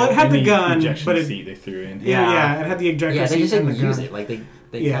 Yeah, well, it had And the gun, ejection but it, seat they threw in. yeah, it had the ejector Yeah, seat they just and didn't the use gun. it. Like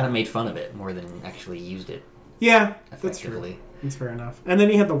they Yeah. kind of made fun of it more than actually used it Yeah, that's true. effectively. That's fair enough. And then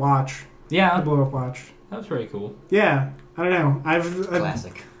he had the watch, the Yeah, blow up watch. that was pretty cool. Yeah, I don't know. I've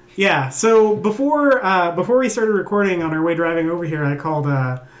Classic. yeah. So before we started recording on our way driving over here, I called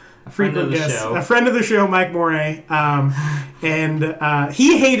A friend of the show. a friend of the show, Mike Moray, and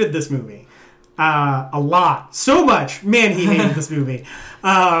he hated this movie a lot, so much. Man, he hated this movie.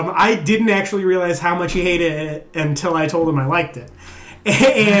 I didn't actually realize how much he hated it until I told him I liked it,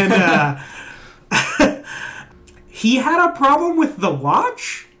 and he had a problem with the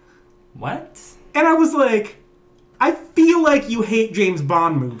watch, What? and I was like, I feel like you hate James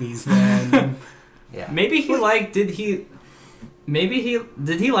Bond movies, then. Yeah. Maybe he like. Did he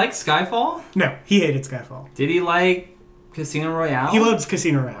like Skyfall? No, he hated Skyfall. Did he like Casino Royale? He loves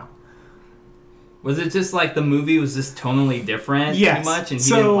Casino Royale. Was it just like the movie was just tonally different Yes. too much, and he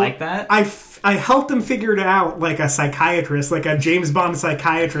So, didn't like that? I helped him figure it out like a psychiatrist, like a James Bond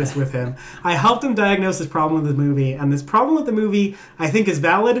psychiatrist with him. I helped him diagnose his problem with the movie, and this problem with the movie I think is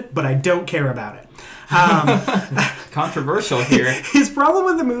valid, but I don't care about it. Controversial here. His problem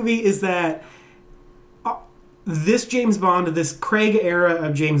with the movie is that this James Bond, this Craig era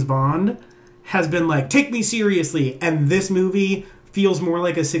of James Bond, has been like, take me seriously, and this movie feels more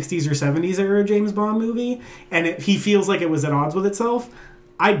like a 60s or 70s era James Bond movie, and he feels like it was at odds with itself.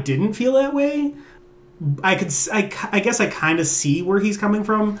 I didn't feel that way. I guess I kind of see where he's coming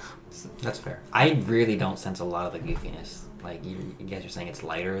from. That's fair. I really don't sense a lot of the goofiness. Like, you guys are saying it's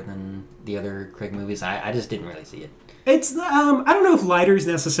lighter than the other Craig movies. I just didn't really see it. It's I don't know if lighter is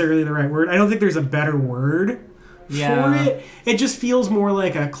necessarily the right word. I don't think there's a better word Yeah. for it. It just feels more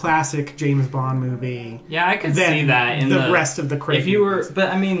like a classic James Bond movie. Yeah, I could than see that in the rest of the Craig If you were, movies. but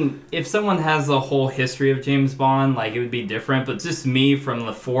I mean, if someone has a whole history of James Bond, like it would be different. But just me from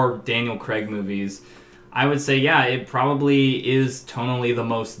the 4 Daniel Craig movies, I would say, yeah, it probably is tonally the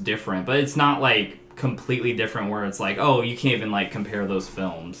most different. But it's not like completely different where it's like, oh, you can't even like compare those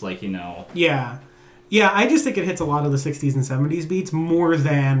films, like, you know. Yeah. Yeah, I just think it hits a lot of the 60s and 70s beats more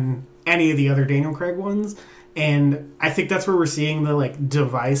than any of the other Daniel Craig ones. And I think that's where we're seeing the like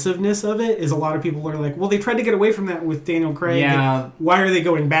divisiveness of it, is a lot of people are like, well, they tried to get away from that with Daniel Craig. Yeah. Why are they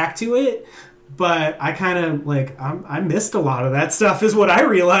going back to it? But I kind of like, I missed a lot of that stuff is what I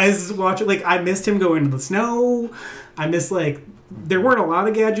realized watching. Like, I missed him go into the snow. I missed like, there weren't a lot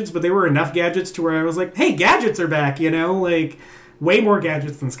of gadgets, but there were enough gadgets to where I was like, hey, gadgets are back, you know? Like, way more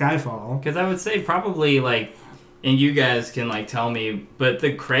gadgets than Skyfall. Because I would say probably like, and you guys can like tell me, but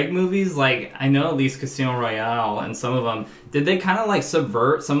the Craig movies, like I know at least Casino Royale and some of them, did they kind of like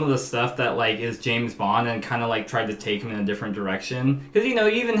subvert some of the stuff that like is James Bond and kind of like tried to take him in a different direction? Because you know,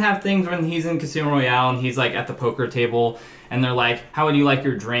 you even have things when he's in Casino Royale and he's like at the poker table and they're like, "How would you like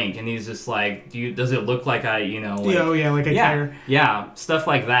your drink?" And he's just like, does it look like I, you know, like, Oh, yeah, like I care. yeah, stuff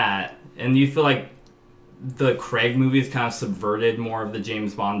like that." And you feel like the Craig movies kind of subverted more of the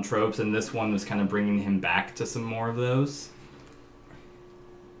James Bond tropes, and this one was kind of bringing him back to some more of those.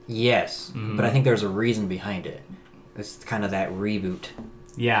 Yes, but I think there's a reason behind it. It's kind of that reboot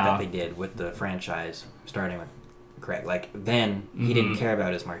Yeah. that they did with the franchise, starting with Craig. Like, then he didn't care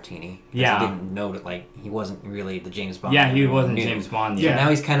about his martini. 'Cause Yeah. He didn't know that, like, he wasn't really the James Bond. Yeah, he everyone wasn't knew. James Bond So yet. now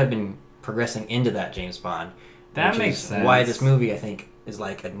he's kind of been progressing into that James Bond. That which makes is sense. Why this movie, I think, is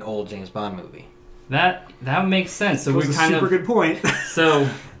like an old James Bond movie. That makes sense. So That was we a kind super of good point. so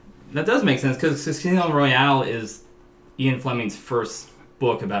that does make sense because Casino Royale is Ian Fleming's first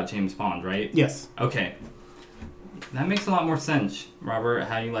book about James Bond, right? Yes. Okay, that makes a lot more sense, Robert.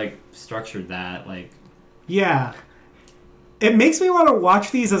 How you like structured that, like. Yeah. It makes me want to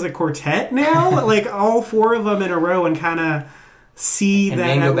watch these as a quartet now, like all 4 of them in a row, and kind of see And that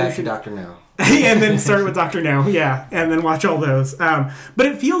then go back to evolution. Dr. No. And then start with Dr. No, yeah, and then watch all those. But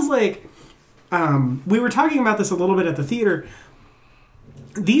it feels like we were talking about this a little bit at the theater.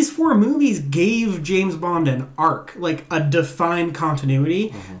 These 4 movies gave James Bond an arc, like a defined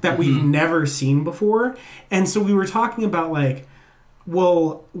continuity that we've never seen before. And so we were talking about like,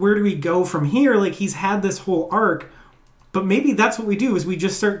 well, where do we go from here? Like, he's had this whole arc, but maybe that's what we do, is we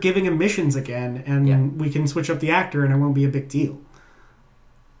just start giving him missions again, and we can switch up the actor and it won't be a big deal.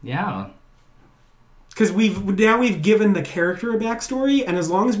 Yeah. Because we've given the character a backstory, and as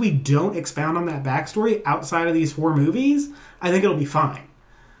long as we don't expound on that backstory outside of these 4 movies, I think it'll be fine.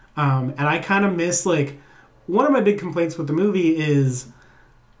 And I kind of miss, like, one of my big complaints with the movie is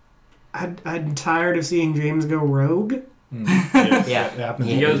I'm tired of seeing James go rogue. Yes, Yeah. that happens.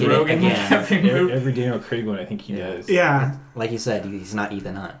 Yeah, He goes he did it rogue in again. every movie. Every Daniel Craig one, I think he does. Yeah. Like you said, he's not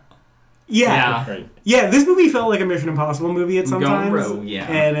Ethan Hunt. Yeah. Right. Yeah, this movie felt like a Mission Impossible movie at some Going times. rogue, yeah.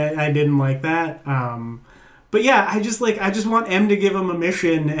 And I didn't like that. But yeah, I just want M to give him a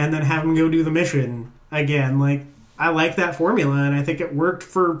mission and then have him go do the mission again. Like, I like that formula, and I think it worked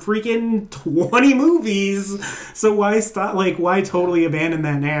for freaking 20 movies. So why stop? Like, why totally abandon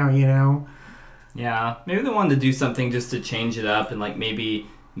that now? You know? Yeah, maybe they wanted to do something just to change it up and like maybe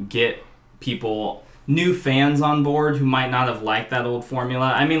get people, new fans on board who might not have liked that old formula.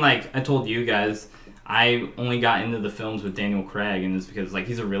 I mean, like I told you guys, I only got into the films with Daniel Craig, and it's because like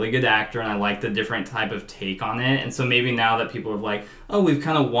he's a really good actor, and I like the different type of take on it. And so maybe now that people are like, oh, we've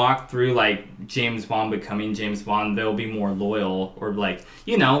kind of walked through like James Bond becoming James Bond, they'll be more loyal, or like,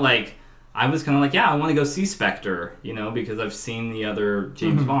 you know, like I was kind of like, yeah, I want to go see Spectre, you know, because I've seen the other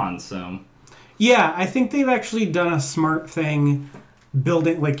James Bond, so. Yeah, I think they've actually done a smart thing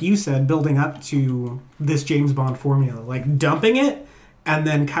building, like you said, building up to this James Bond formula. Like, dumping it and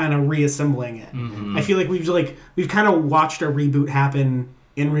then kind of reassembling it. Mm-hmm. I feel like we've kind of watched a reboot happen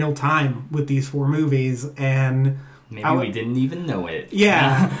in real time with these 4 movies, and Maybe we didn't even know it.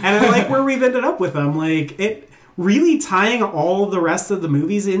 yeah, and I like where we've ended up with them. Like, it really tying all the rest of the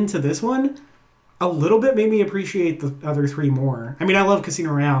movies into this one a little bit made me appreciate the other 3 more. I mean, I love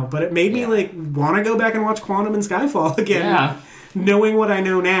Casino Royale, but it made me like want to go back and watch Quantum and Skyfall again, Yeah. knowing what I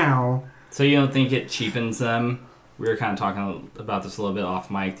know now. So you don't think it cheapens them? We were kind of talking about this a little bit off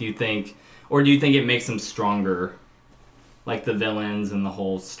mic. Do you think it makes them stronger? Like the villains and the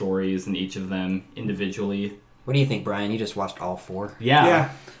whole stories and each of them individually? What do you think, Brian? You just watched all 4. Yeah.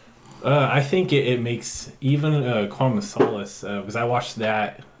 I think it makes even Quantum of Solace, because I watched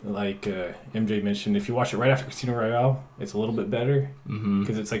that, like MJ mentioned, if you watch it right after Casino Royale, it's a little bit better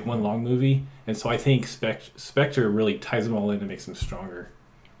because it's like one long movie. And so I think Spectre really ties them all in and makes them stronger.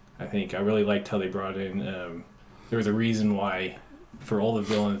 I think I really liked how they brought in, there was a reason why for all the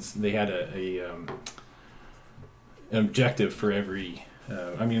villains they had an objective for every,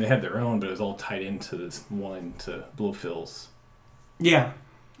 I mean they had their own, but it was all tied into this one to Blofels. Yeah.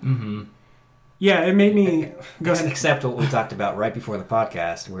 Mm-hmm. Yeah, it made me go ahead. Except what we talked about right before the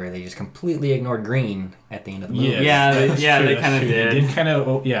podcast, where they just completely ignored Green at the end of the movie. Yeah, they kind of did. They did kind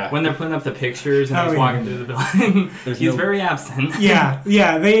of, yeah. When they're putting up the pictures and Oh, he's yeah. walking through the building, There's he's no- very absent. Yeah,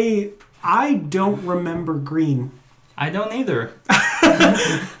 I don't remember Green. I don't either.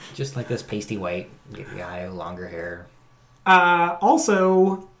 Just like this pasty white guy, longer hair.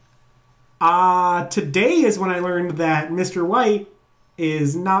 Also, today is when I learned that Mr. White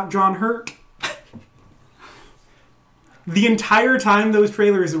is not John Hurt. The entire time those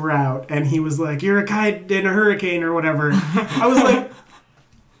trailers were out, and he was like, "You're a kite in a hurricane" or whatever. I was like,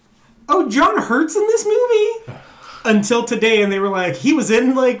 "Oh, John Hurt's in this movie?" Until today, and they were like, "He was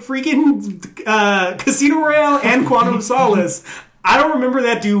in like freaking Casino Royale and Quantum of Solace." I don't remember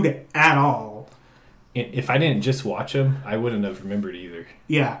that dude at all. If I didn't just watch him, I wouldn't have remembered either.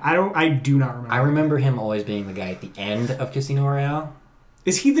 Yeah, I do not remember. I remember him always being the guy at the end of Casino Royale.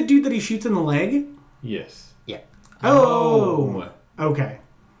 Is he the dude that he shoots in the leg? Yes. Yeah. Oh, okay.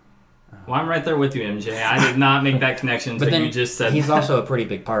 Well, I'm right there with you, MJ. I did not make that connection But until then you just said he's that. also a pretty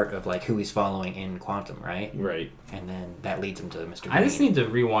big part of like who he's following in Quantum, right? Right. And then that leads him to Mr. Green. I just need to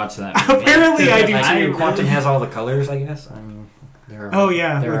rewatch that movie. Apparently I do I too. mean, Quantum has all the colors, I guess. I mean, there are, Oh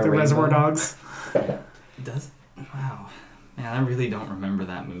yeah, there with are the Reservoir rainbow. Dogs. Does wow, man, I really don't remember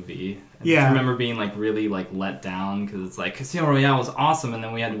that movie. I Yeah. just remember being like really like let down because it's like Casino Royale was awesome, and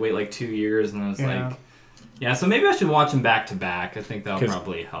then we had to wait like 2 years, and I was Yeah. like, yeah. So maybe I should watch them back to back. I think that'll 'Cause-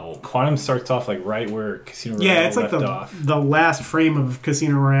 probably help. Quantum starts off like right where Casino Royale Yeah, it's like left the off. the last frame of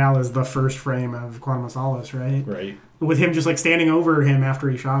Casino Royale is the first frame of Quantum of Solace, right? Right. With him just like standing over him after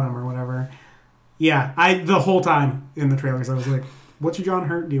he shot him or whatever. Yeah, the whole time in the trailers I was like, "What's John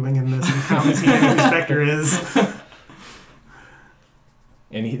Hurt doing in this? And how does he know who Spectre is?"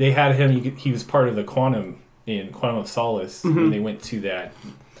 And they had him. He was part of the Quantum in Quantum of Solace when they went to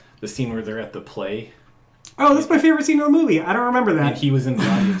the scene where they're at the play, Oh, that's my favorite scene in the movie. I don't remember and that. he was in the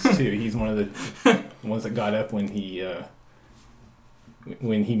audience too. He's one of the ones that got up when he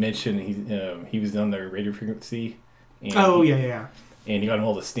mentioned he was on the radio frequency. And Oh yeah. And he got them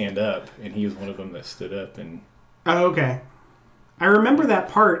all to stand up, and he was one of them that stood up. And Oh, okay. I remember that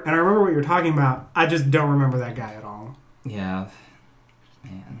part, and I remember what you're talking about. I just don't remember that guy at all. Yeah,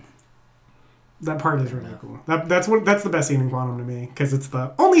 man. That part is really cool. That's the best scene in Quantum to me because it's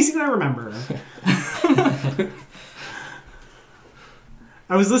the only scene I remember.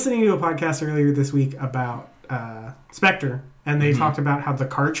 I was listening to a podcast earlier this week about Spectre, and they talked about how the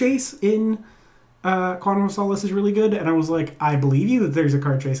car chase in Quantum of Solace is really good, and I was like, I believe you that there's a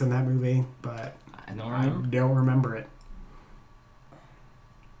car chase in that movie, but I don't I remember. don't remember it.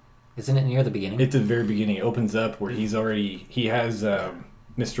 Isn't it near the beginning? It's at the very beginning. It opens up where he has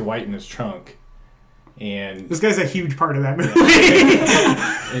Mr. White in his trunk, and This guy's a huge part of that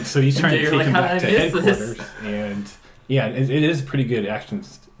movie. and so he's trying to You're take like, him "How back to did I miss this?" headquarters. And yeah, it is a pretty good action,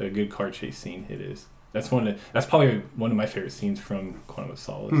 a good car chase scene. It is. That's probably one of my favorite scenes from Quantum of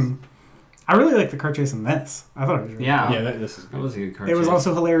Solace. I really like the car chase in this. I thought it was really Yeah. cool. Yeah, this is That good. was a good car It was chase.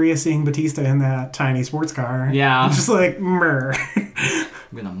 also hilarious seeing Batista in that tiny sports car. Yeah. Just like, meh.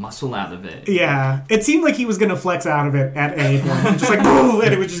 I'm gonna muscle out of it. Yeah. It seemed like he was going to flex out of it at any point. Just like, boom,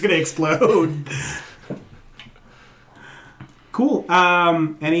 and it was just going to explode. Cool.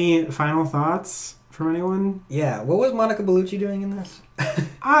 Any final thoughts from anyone? Yeah. What was Monica Bellucci doing in this?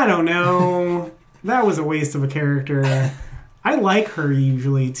 I don't know. That was a waste of a character. I like her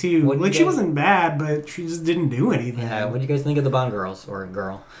usually too. What do you Like she guys- wasn't bad, but she just didn't do anything. Yeah. What do you guys think of the Bond girls or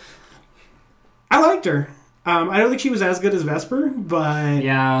girl? I liked her. I don't think she was as good as Vesper, but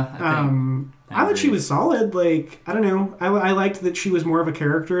Yeah. I thought she agree. was solid. Like I don't know. I liked that she was more of a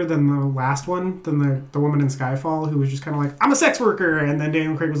character than the last one, than the woman in Skyfall, who was just kind of like, I'm a sex worker, and then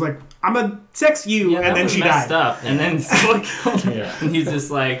Daniel Craig was like, I'm a sex you, Yeah, that and then was she messed died. up, and then still killed her. Yeah. And he's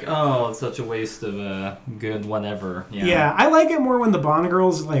just like, oh, it's such a waste of a good whatever. Yeah, I like it more when the Bond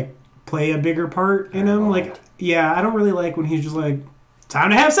girls like play a bigger part in him. Like, yeah, I don't really like when he's just like, time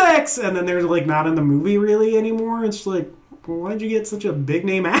to have sex, and then they're like not in the movie really anymore. It's like, well, why'd you get such a big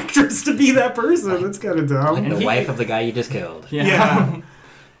name actress to be that person? That's kind of dumb. Like And the he- wife of the guy you just killed. Yeah,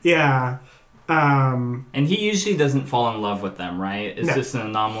 yeah. And he usually doesn't fall in love with them, right? It's No. just an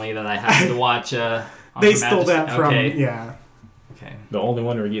anomaly that I happened to watch. On They Her stole Majesty- that from Okay. yeah. Okay. The only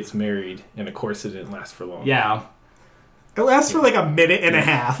one where he gets married, and of course it didn't last for long. Yeah. It lasts for like a minute and a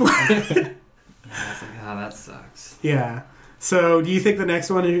half. I was like, oh, that sucks. Yeah. So, do you think the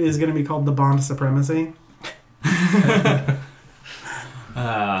next one is going to be called the Bond Supremacy?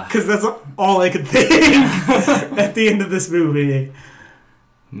 Because that's all I could think at the end of this movie.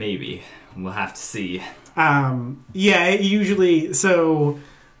 Maybe. We'll have to see. Yeah, it usually. So,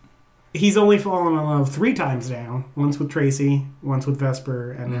 he's only fallen in love 3 times now. Once with Tracy, once with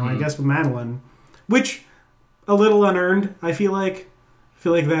Vesper, and now I guess with Madeline. Which, a little unearned, I feel like. I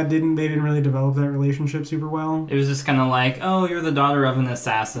feel like they didn't really develop that relationship super well. It was just kind of like, oh, you're the daughter of an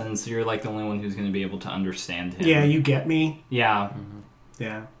assassin, so you're like the only one who's going to be able to understand him. Yeah, you get me. Yeah.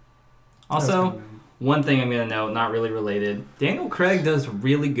 Yeah. Also, one thing I'm going to note, not really related, Daniel Craig does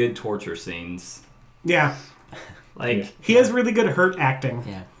really good torture scenes. Yeah. Like, Yeah. He has really good hurt acting.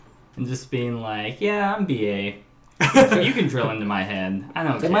 Yeah. and just being like, yeah, I'm BA. You can drill into my head. I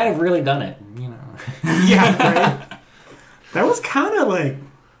don't They care. might have really done it. You know. Yeah, right? That was kind of like,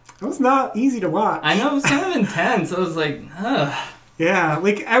 that was not easy to watch. I know, it was kind of intense. I was like, ugh. Yeah,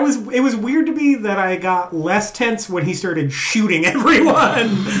 like it was weird to me that I got less tense when he started shooting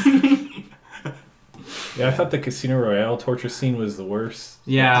everyone. Yeah, I thought the Casino Royale torture scene was the worst.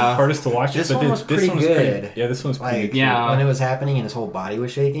 Yeah. The hardest to watch. This but one was pretty good. Yeah, this one's pretty Like good. Yeah. when it was happening and his whole body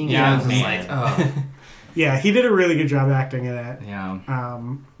was shaking. Yeah, I it was just like, oh. Yeah, he did a really good job acting in it. Yeah.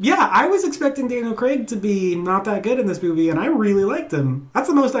 Yeah, I was expecting Daniel Craig to be not that good in this movie, and I really liked him. That's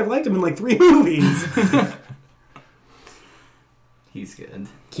the most I've liked him in like 3 movies. He's good.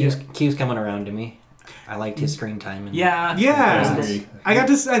 Q's coming around to me. I liked his screen time. And Yeah. Yeah. Very-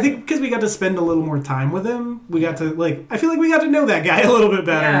 I think because we got to spend a little more time with him, we got to, like, I feel like we got to know that guy a little bit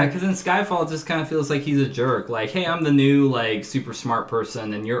better. Yeah, because in Skyfall, it just kind of feels like he's a jerk. Like, hey, I'm the new, like, super smart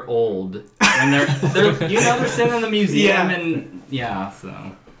person, and you're old. And they're sitting in the museum, Yeah. and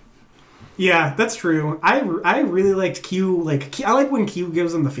so. Yeah, that's true. I really liked Q. Like, I like when Q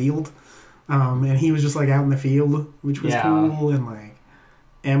goes in the field, and he was just like out in the field, which was Yeah. cool, and like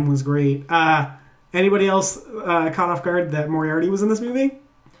M was great. Anybody else caught off guard that Moriarty was in this movie?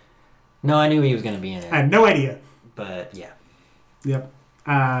 No, I knew he was going to be in I it. had no idea. But yeah. Yep.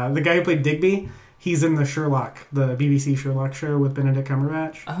 The guy who played Digby, he's in the Sherlock, the BBC Sherlock show with Benedict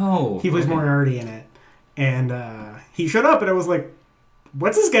Cumberbatch. Oh. He plays okay. Moriarty in it, and he showed up, and I was like,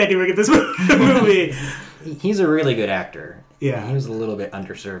 "What's this guy doing at this movie?" He's a really good actor. Yeah. He was a little bit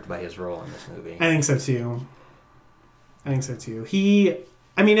underserved by his role in this movie. I think so too. He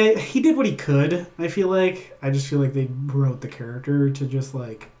did what he could. I just feel like they wrote the character to just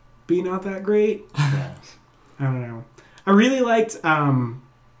like be not that great. Yeah. I don't know. I really liked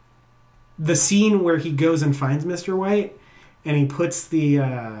the scene where he goes and finds Mr. White, and he puts the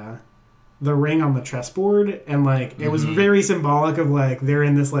ring on the chessboard, and like it was very symbolic of like they're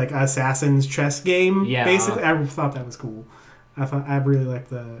in this like assassin's chess game. Yeah. Basically, I thought that was cool. I really liked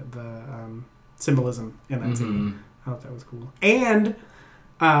the symbolism in that scene. I thought that was cool. And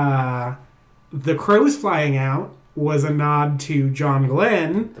the crows flying out was a nod to John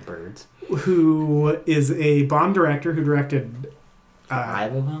Glenn, The birds. who is a Bond director who directed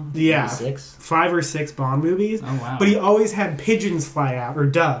 5 of them? yeah. 6? 5 or 6 Bond movies. Oh wow! But he always had pigeons fly out, or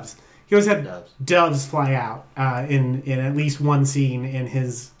doves. He always had Doves. doves fly out in at least one scene in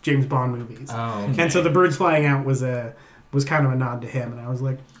his James Bond movies. Oh, okay. And so the birds flying out was kind of a nod to him, and I was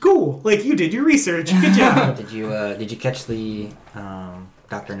like, cool, like you did your research, good job. Did you catch the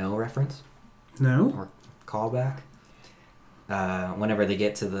Dr. No reference No, or callback? Whenever they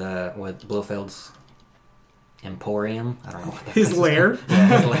get to Blofeld's Emporium, I don't know what the his place is lair. called.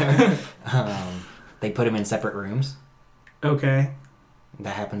 Yeah, his lair. They put him in separate rooms. Okay,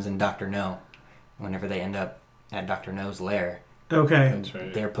 That happens in Dr. No. Whenever they end up at Dr. No's lair, okay. That's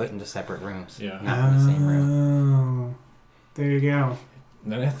right. they're put into separate rooms. Yeah. Not in the same room. Oh, there you go.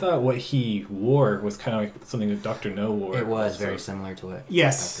 And I thought what he wore was kind of like something that Dr. No wore. It was also. very similar to it.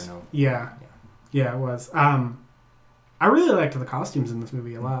 Yes, Dr. No. yeah, it was. I really liked the costumes in this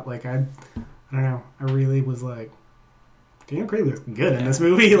movie a lot. Like I don't know, I really was like, Daniel Craig looks good in this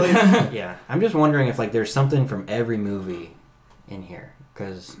movie. Like, Yeah, I'm just wondering if like there's something from every movie in here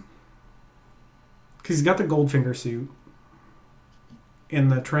because he's got the Goldfinger suit in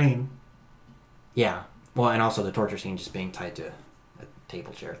the train. yeah, well, and also the torture scene just being tied to a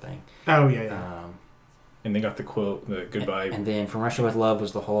table chair thing. Oh yeah. And they got the quote, the goodbye. And then From Russia with Love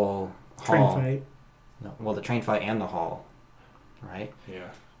was the whole Train hall. fight. No, well, the train fight and the hall, right? Yeah.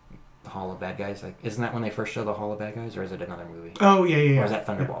 The Hall of Bad Guys. Like, isn't that when they first show the Hall of Bad Guys, or is it another movie? Oh yeah. Or is that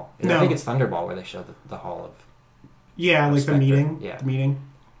Thunderball? No. I think it's Thunderball where they show the Hall of. Yeah, like the Spectre. meeting. Yeah. The meeting.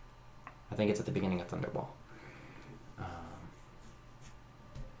 I think it's at the beginning of Thunderball.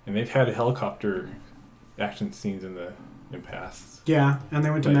 And they've had helicopter action scenes in past. Yeah, and they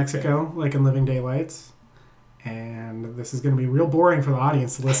went to Like, Mexico, like in Living Daylights. And this is going to be real boring for the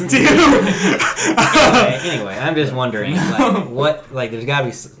audience to listen to. Anyway, I'm just wondering, like, what, like, there's gotta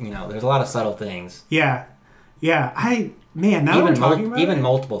be, there's a lot of subtle things. Yeah. Now that we're talking about even it,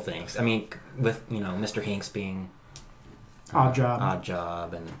 multiple things. I mean, with, Mr. Hinks being Odd Job. Odd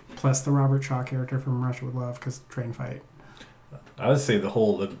Job, and Plus the Robert Shaw character from Russia with Love, because train fight. I would say the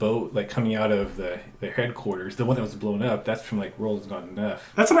boat like coming out of their headquarters, the one that was blown up, that's from like World Is Not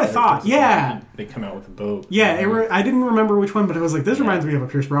Enough. That's what I thought, yeah. They come out with a boat. Yeah, I didn't remember which one, but I was like, this reminds me of a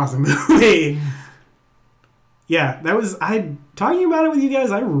Pierce Brosnan movie. Yeah, talking about it with you guys,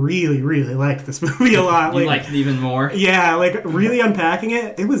 I really, really liked this movie a lot. You liked it even more. Yeah, like really unpacking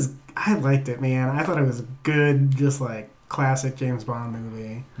it, I liked it, man. I thought it was a good, just like classic James Bond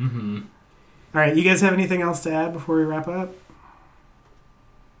movie. Mm-hmm. All right, you guys have anything else to add before we wrap up?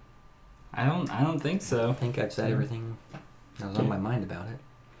 I don't think so. I think I've said everything that was on my mind about it.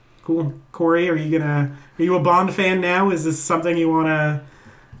 Cool. Corey, are you a Bond fan now? Is this something you want to...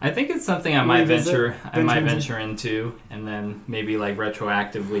 I think it's something I might Revisit? venture into, and then maybe like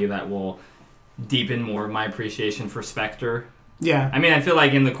retroactively that will deepen more of my appreciation for Spectre. Yeah. I mean, I feel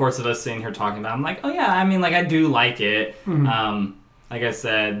like in the course of us sitting here talking about it, I'm like, oh yeah, I mean, like I do like it. Mhm. Like I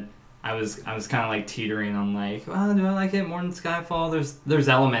said, I was kind of like teetering on like, well, do I like it more than Skyfall? There's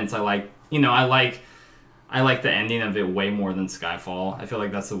elements I like. I like the ending of it way more than Skyfall. I feel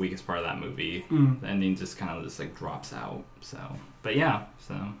like that's the weakest part of that movie. The ending just kind of just like drops out. But yeah,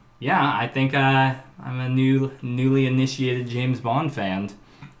 I think I'm a newly initiated James Bond fan.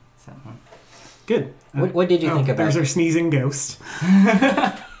 So. Good. What did you think about? There's our sneezing ghost.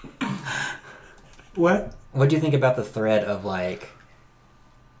 What? What do you think about the thread of like,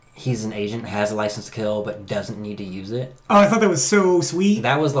 he's an agent, has a license to kill, but doesn't need to use it? Oh, I thought that was so sweet.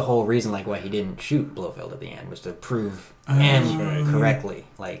 That was the whole reason, like, why he didn't shoot Blofeld at the end, was to prove M correctly.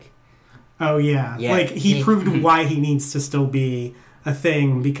 Like, Oh, yeah. Yeah, Like, he proved why he needs to still be a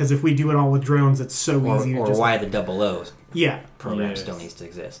thing, because if we do it all with drones, it's so easy to or just... why the Double O Yeah. program Yes. still needs to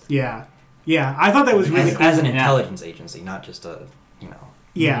exist. Yeah. Yeah. I thought that was really cool. As an intelligence agency, not just a,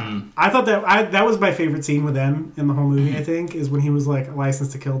 Yeah, I thought that was my favorite scene with them in the whole movie. I think is when he was like, "A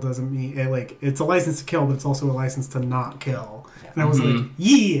license to kill doesn't mean it's a license to kill, but it's also a license to not kill." And I was like,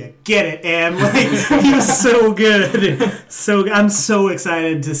 "Yeah, get it, M." Like he was so good. So I'm so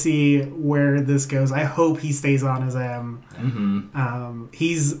excited to see where this goes. I hope he stays on as M.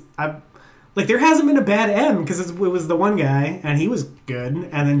 Like there hasn't been a bad M because it was the one guy and he was good,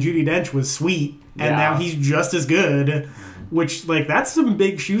 and then Judi Dench was sweet, and now he's just as good. Which, like, that's some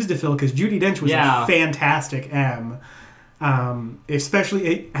big shoes to fill because Judi Dench was a fantastic M.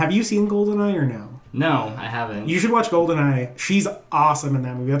 Especially, have you seen GoldenEye or no? No, I haven't. You should watch GoldenEye. She's awesome in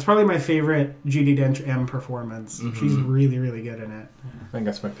that movie. That's probably my favorite Judi Dench M performance. She's really, really good in it. I think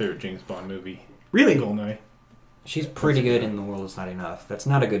that's my favorite James Bond movie. Really? Goldeneye. She's pretty good in The World Is Not Enough. That's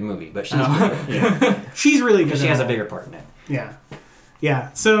not a good movie, but she's Oh. good. Yeah. She's really good. Because she at has a all. bigger part in it. Yeah,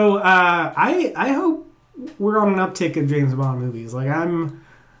 yeah. So I hope we're on an uptick of James Bond movies. Like I'm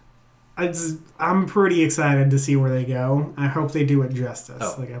pretty excited to see where they go. I hope they do it justice.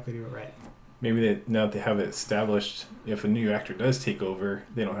 Oh. Like I hope they do it right. Maybe now that they have it established, if a new actor does take over,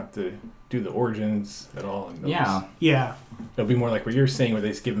 they don't have to do the origins at all. And they'll Yeah. just- Yeah, it'll be more like what you're saying, where they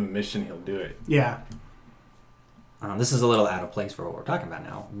just give him a mission, he'll do it. yeah, This is a little out of place for what we're talking about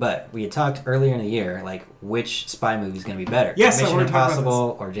now, but we had talked earlier in the year, like, which spy movie is going to be better? Yes, I Mission wanna talk about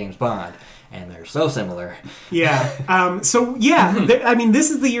Impossible or James Bond? And they're so similar. yeah. So yeah, I mean, this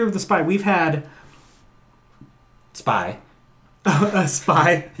is the year of the spy. We've had Spy. a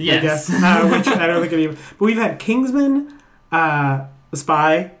spy, Yes. I guess, which I don't think any of. But we've had Kingsman,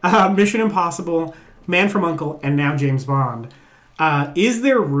 Spy, Mission Impossible, Man from U.N.C.L.E., and now James Bond. Is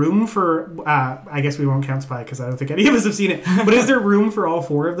there room for? I guess we won't count Spy because I don't think any of us have seen it. But is there room for all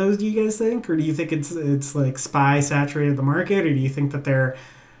four of those? Do you guys think, or do you think it's like Spy saturated the market, or do you think that they're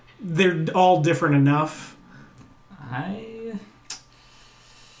all different enough?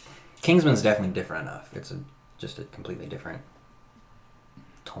 Kingsman's definitely different enough. It's just a completely different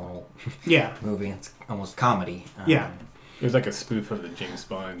tonal Yeah, movie. It's almost comedy. Yeah. It was like a spoof of the James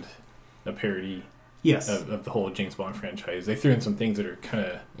Bond, a parody yes, of the whole James Bond franchise. They threw in some things that are kind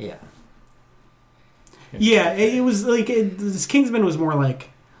of Yeah. yeah. It was like this Kingsman was more like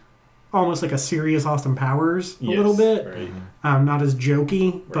almost like a serious Austin Powers a little bit. Right. Not as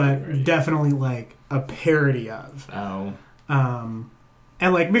jokey, but right. definitely like a parody of. Oh.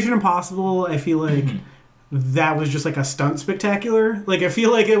 And like Mission Impossible, I feel like that was just like a stunt spectacular. Like I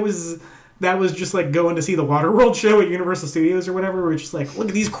feel like that was just like going to see the Waterworld show at Universal Studios or whatever. We're just like, look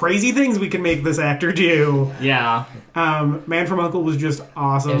at these crazy things we can make this actor do. Yeah. Man from U.N.C.L.E. was just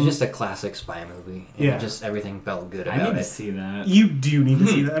awesome. It was just a classic spy movie. And Yeah. just everything felt good I about need to it. see that. You do need to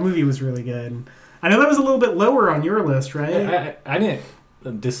see that. That movie was really good. I know that was a little bit lower on your list, right? I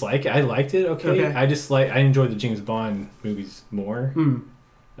didn't dislike it. I liked it. Okay. Okay. I enjoyed the James Bond movies more. Mm.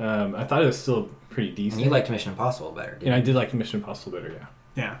 I thought it was still pretty decent. And you liked Mission Impossible better, didn't And I you? did like Mission Impossible better.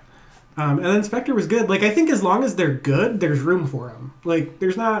 Yeah. Yeah. And then Spectre was good. Like I think as long as they're good, there's room for them. Like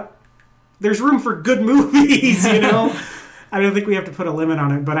there's room for good movies, you know. I don't think we have to put a limit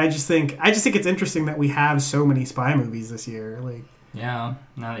on it, but I just think it's interesting that we have so many spy movies this year. Like Yeah.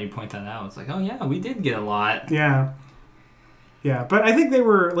 Now that you point that out, it's like, oh yeah, we did get a lot. yeah. Yeah, but I think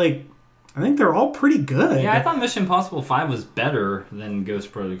they're all pretty good. Yeah, I thought Mission Impossible 5 was better than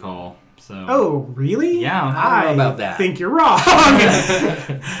Ghost Protocol. So. Oh, really? Yeah. I don't know about that. think you're wrong.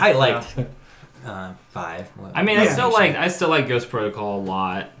 I liked 5. I mean, Yeah. I still like Ghost Protocol a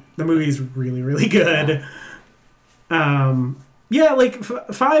lot. The movie's really, really good. Yeah, like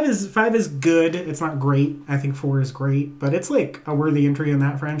 5 is good. It's not great. I think 4 is great, but it's like a worthy entry in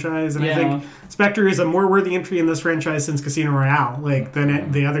that franchise. And I think Spectre is a more worthy entry in this franchise since Casino Royale, like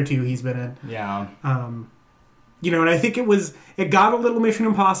than the other two he's been in. Yeah. And I think it got a little Mission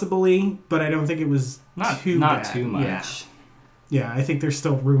Impossible-y, but I don't think it was Not too much. bad. Yeah, I think there's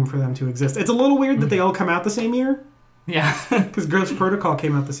still room for them to exist. It's a little weird that they all come out the same year, Yeah. because Ghost Protocol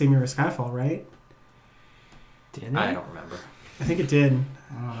came out the same year as Skyfall, right? Did it? I don't remember. I think it did.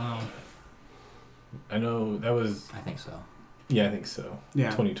 I don't know. I know that was. I think so. Yeah, I think so.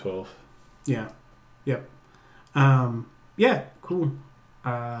 Yeah. 2012. Yeah. Yep. Yeah, cool. Is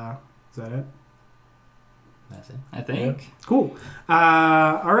that it? That's it. I think. Cool.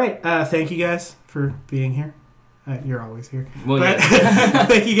 All right. Thank you guys for being here. You're always here. Well, But yeah.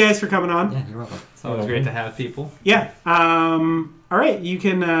 thank you guys for coming on. Yeah, you're welcome. It's always great to have people. Yeah. All right. You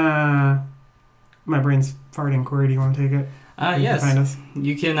can. My brain's farting. Corey, do you want to take it? You can Yes. find us.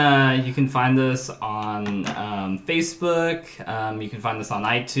 You can find us on Facebook. You can find us on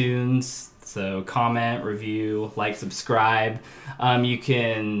iTunes. So comment, review, like, subscribe. You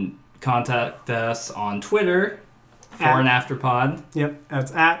can contact us on Twitter, Before and After Pod. Yep.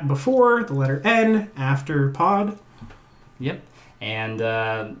 That's at before the letter N after pod. Yep. And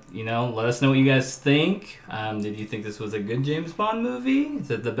let us know what you guys think. Did you think this was a good James Bond movie? Is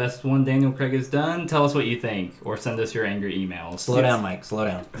it the best one Daniel Craig has done? Tell us what you think, or send us your angry emails. Slow down, Mike. Slow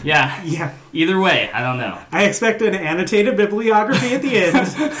down. Yeah. Yeah. Either way, I don't know. I expect an annotated bibliography at the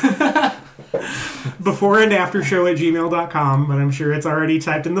end. Before and after show at gmail.com, but I'm sure it's already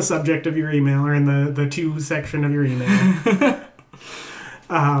typed in the subject of your email or in the to section of your email.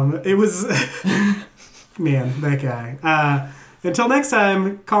 It was man, that guy. Until next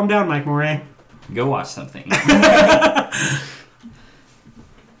time, calm down, Mike Moray. Go watch something.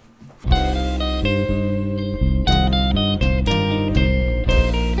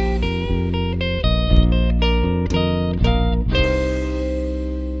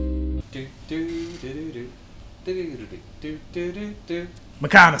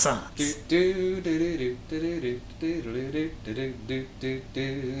 reconnaissance.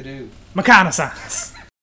 Reconnaissance.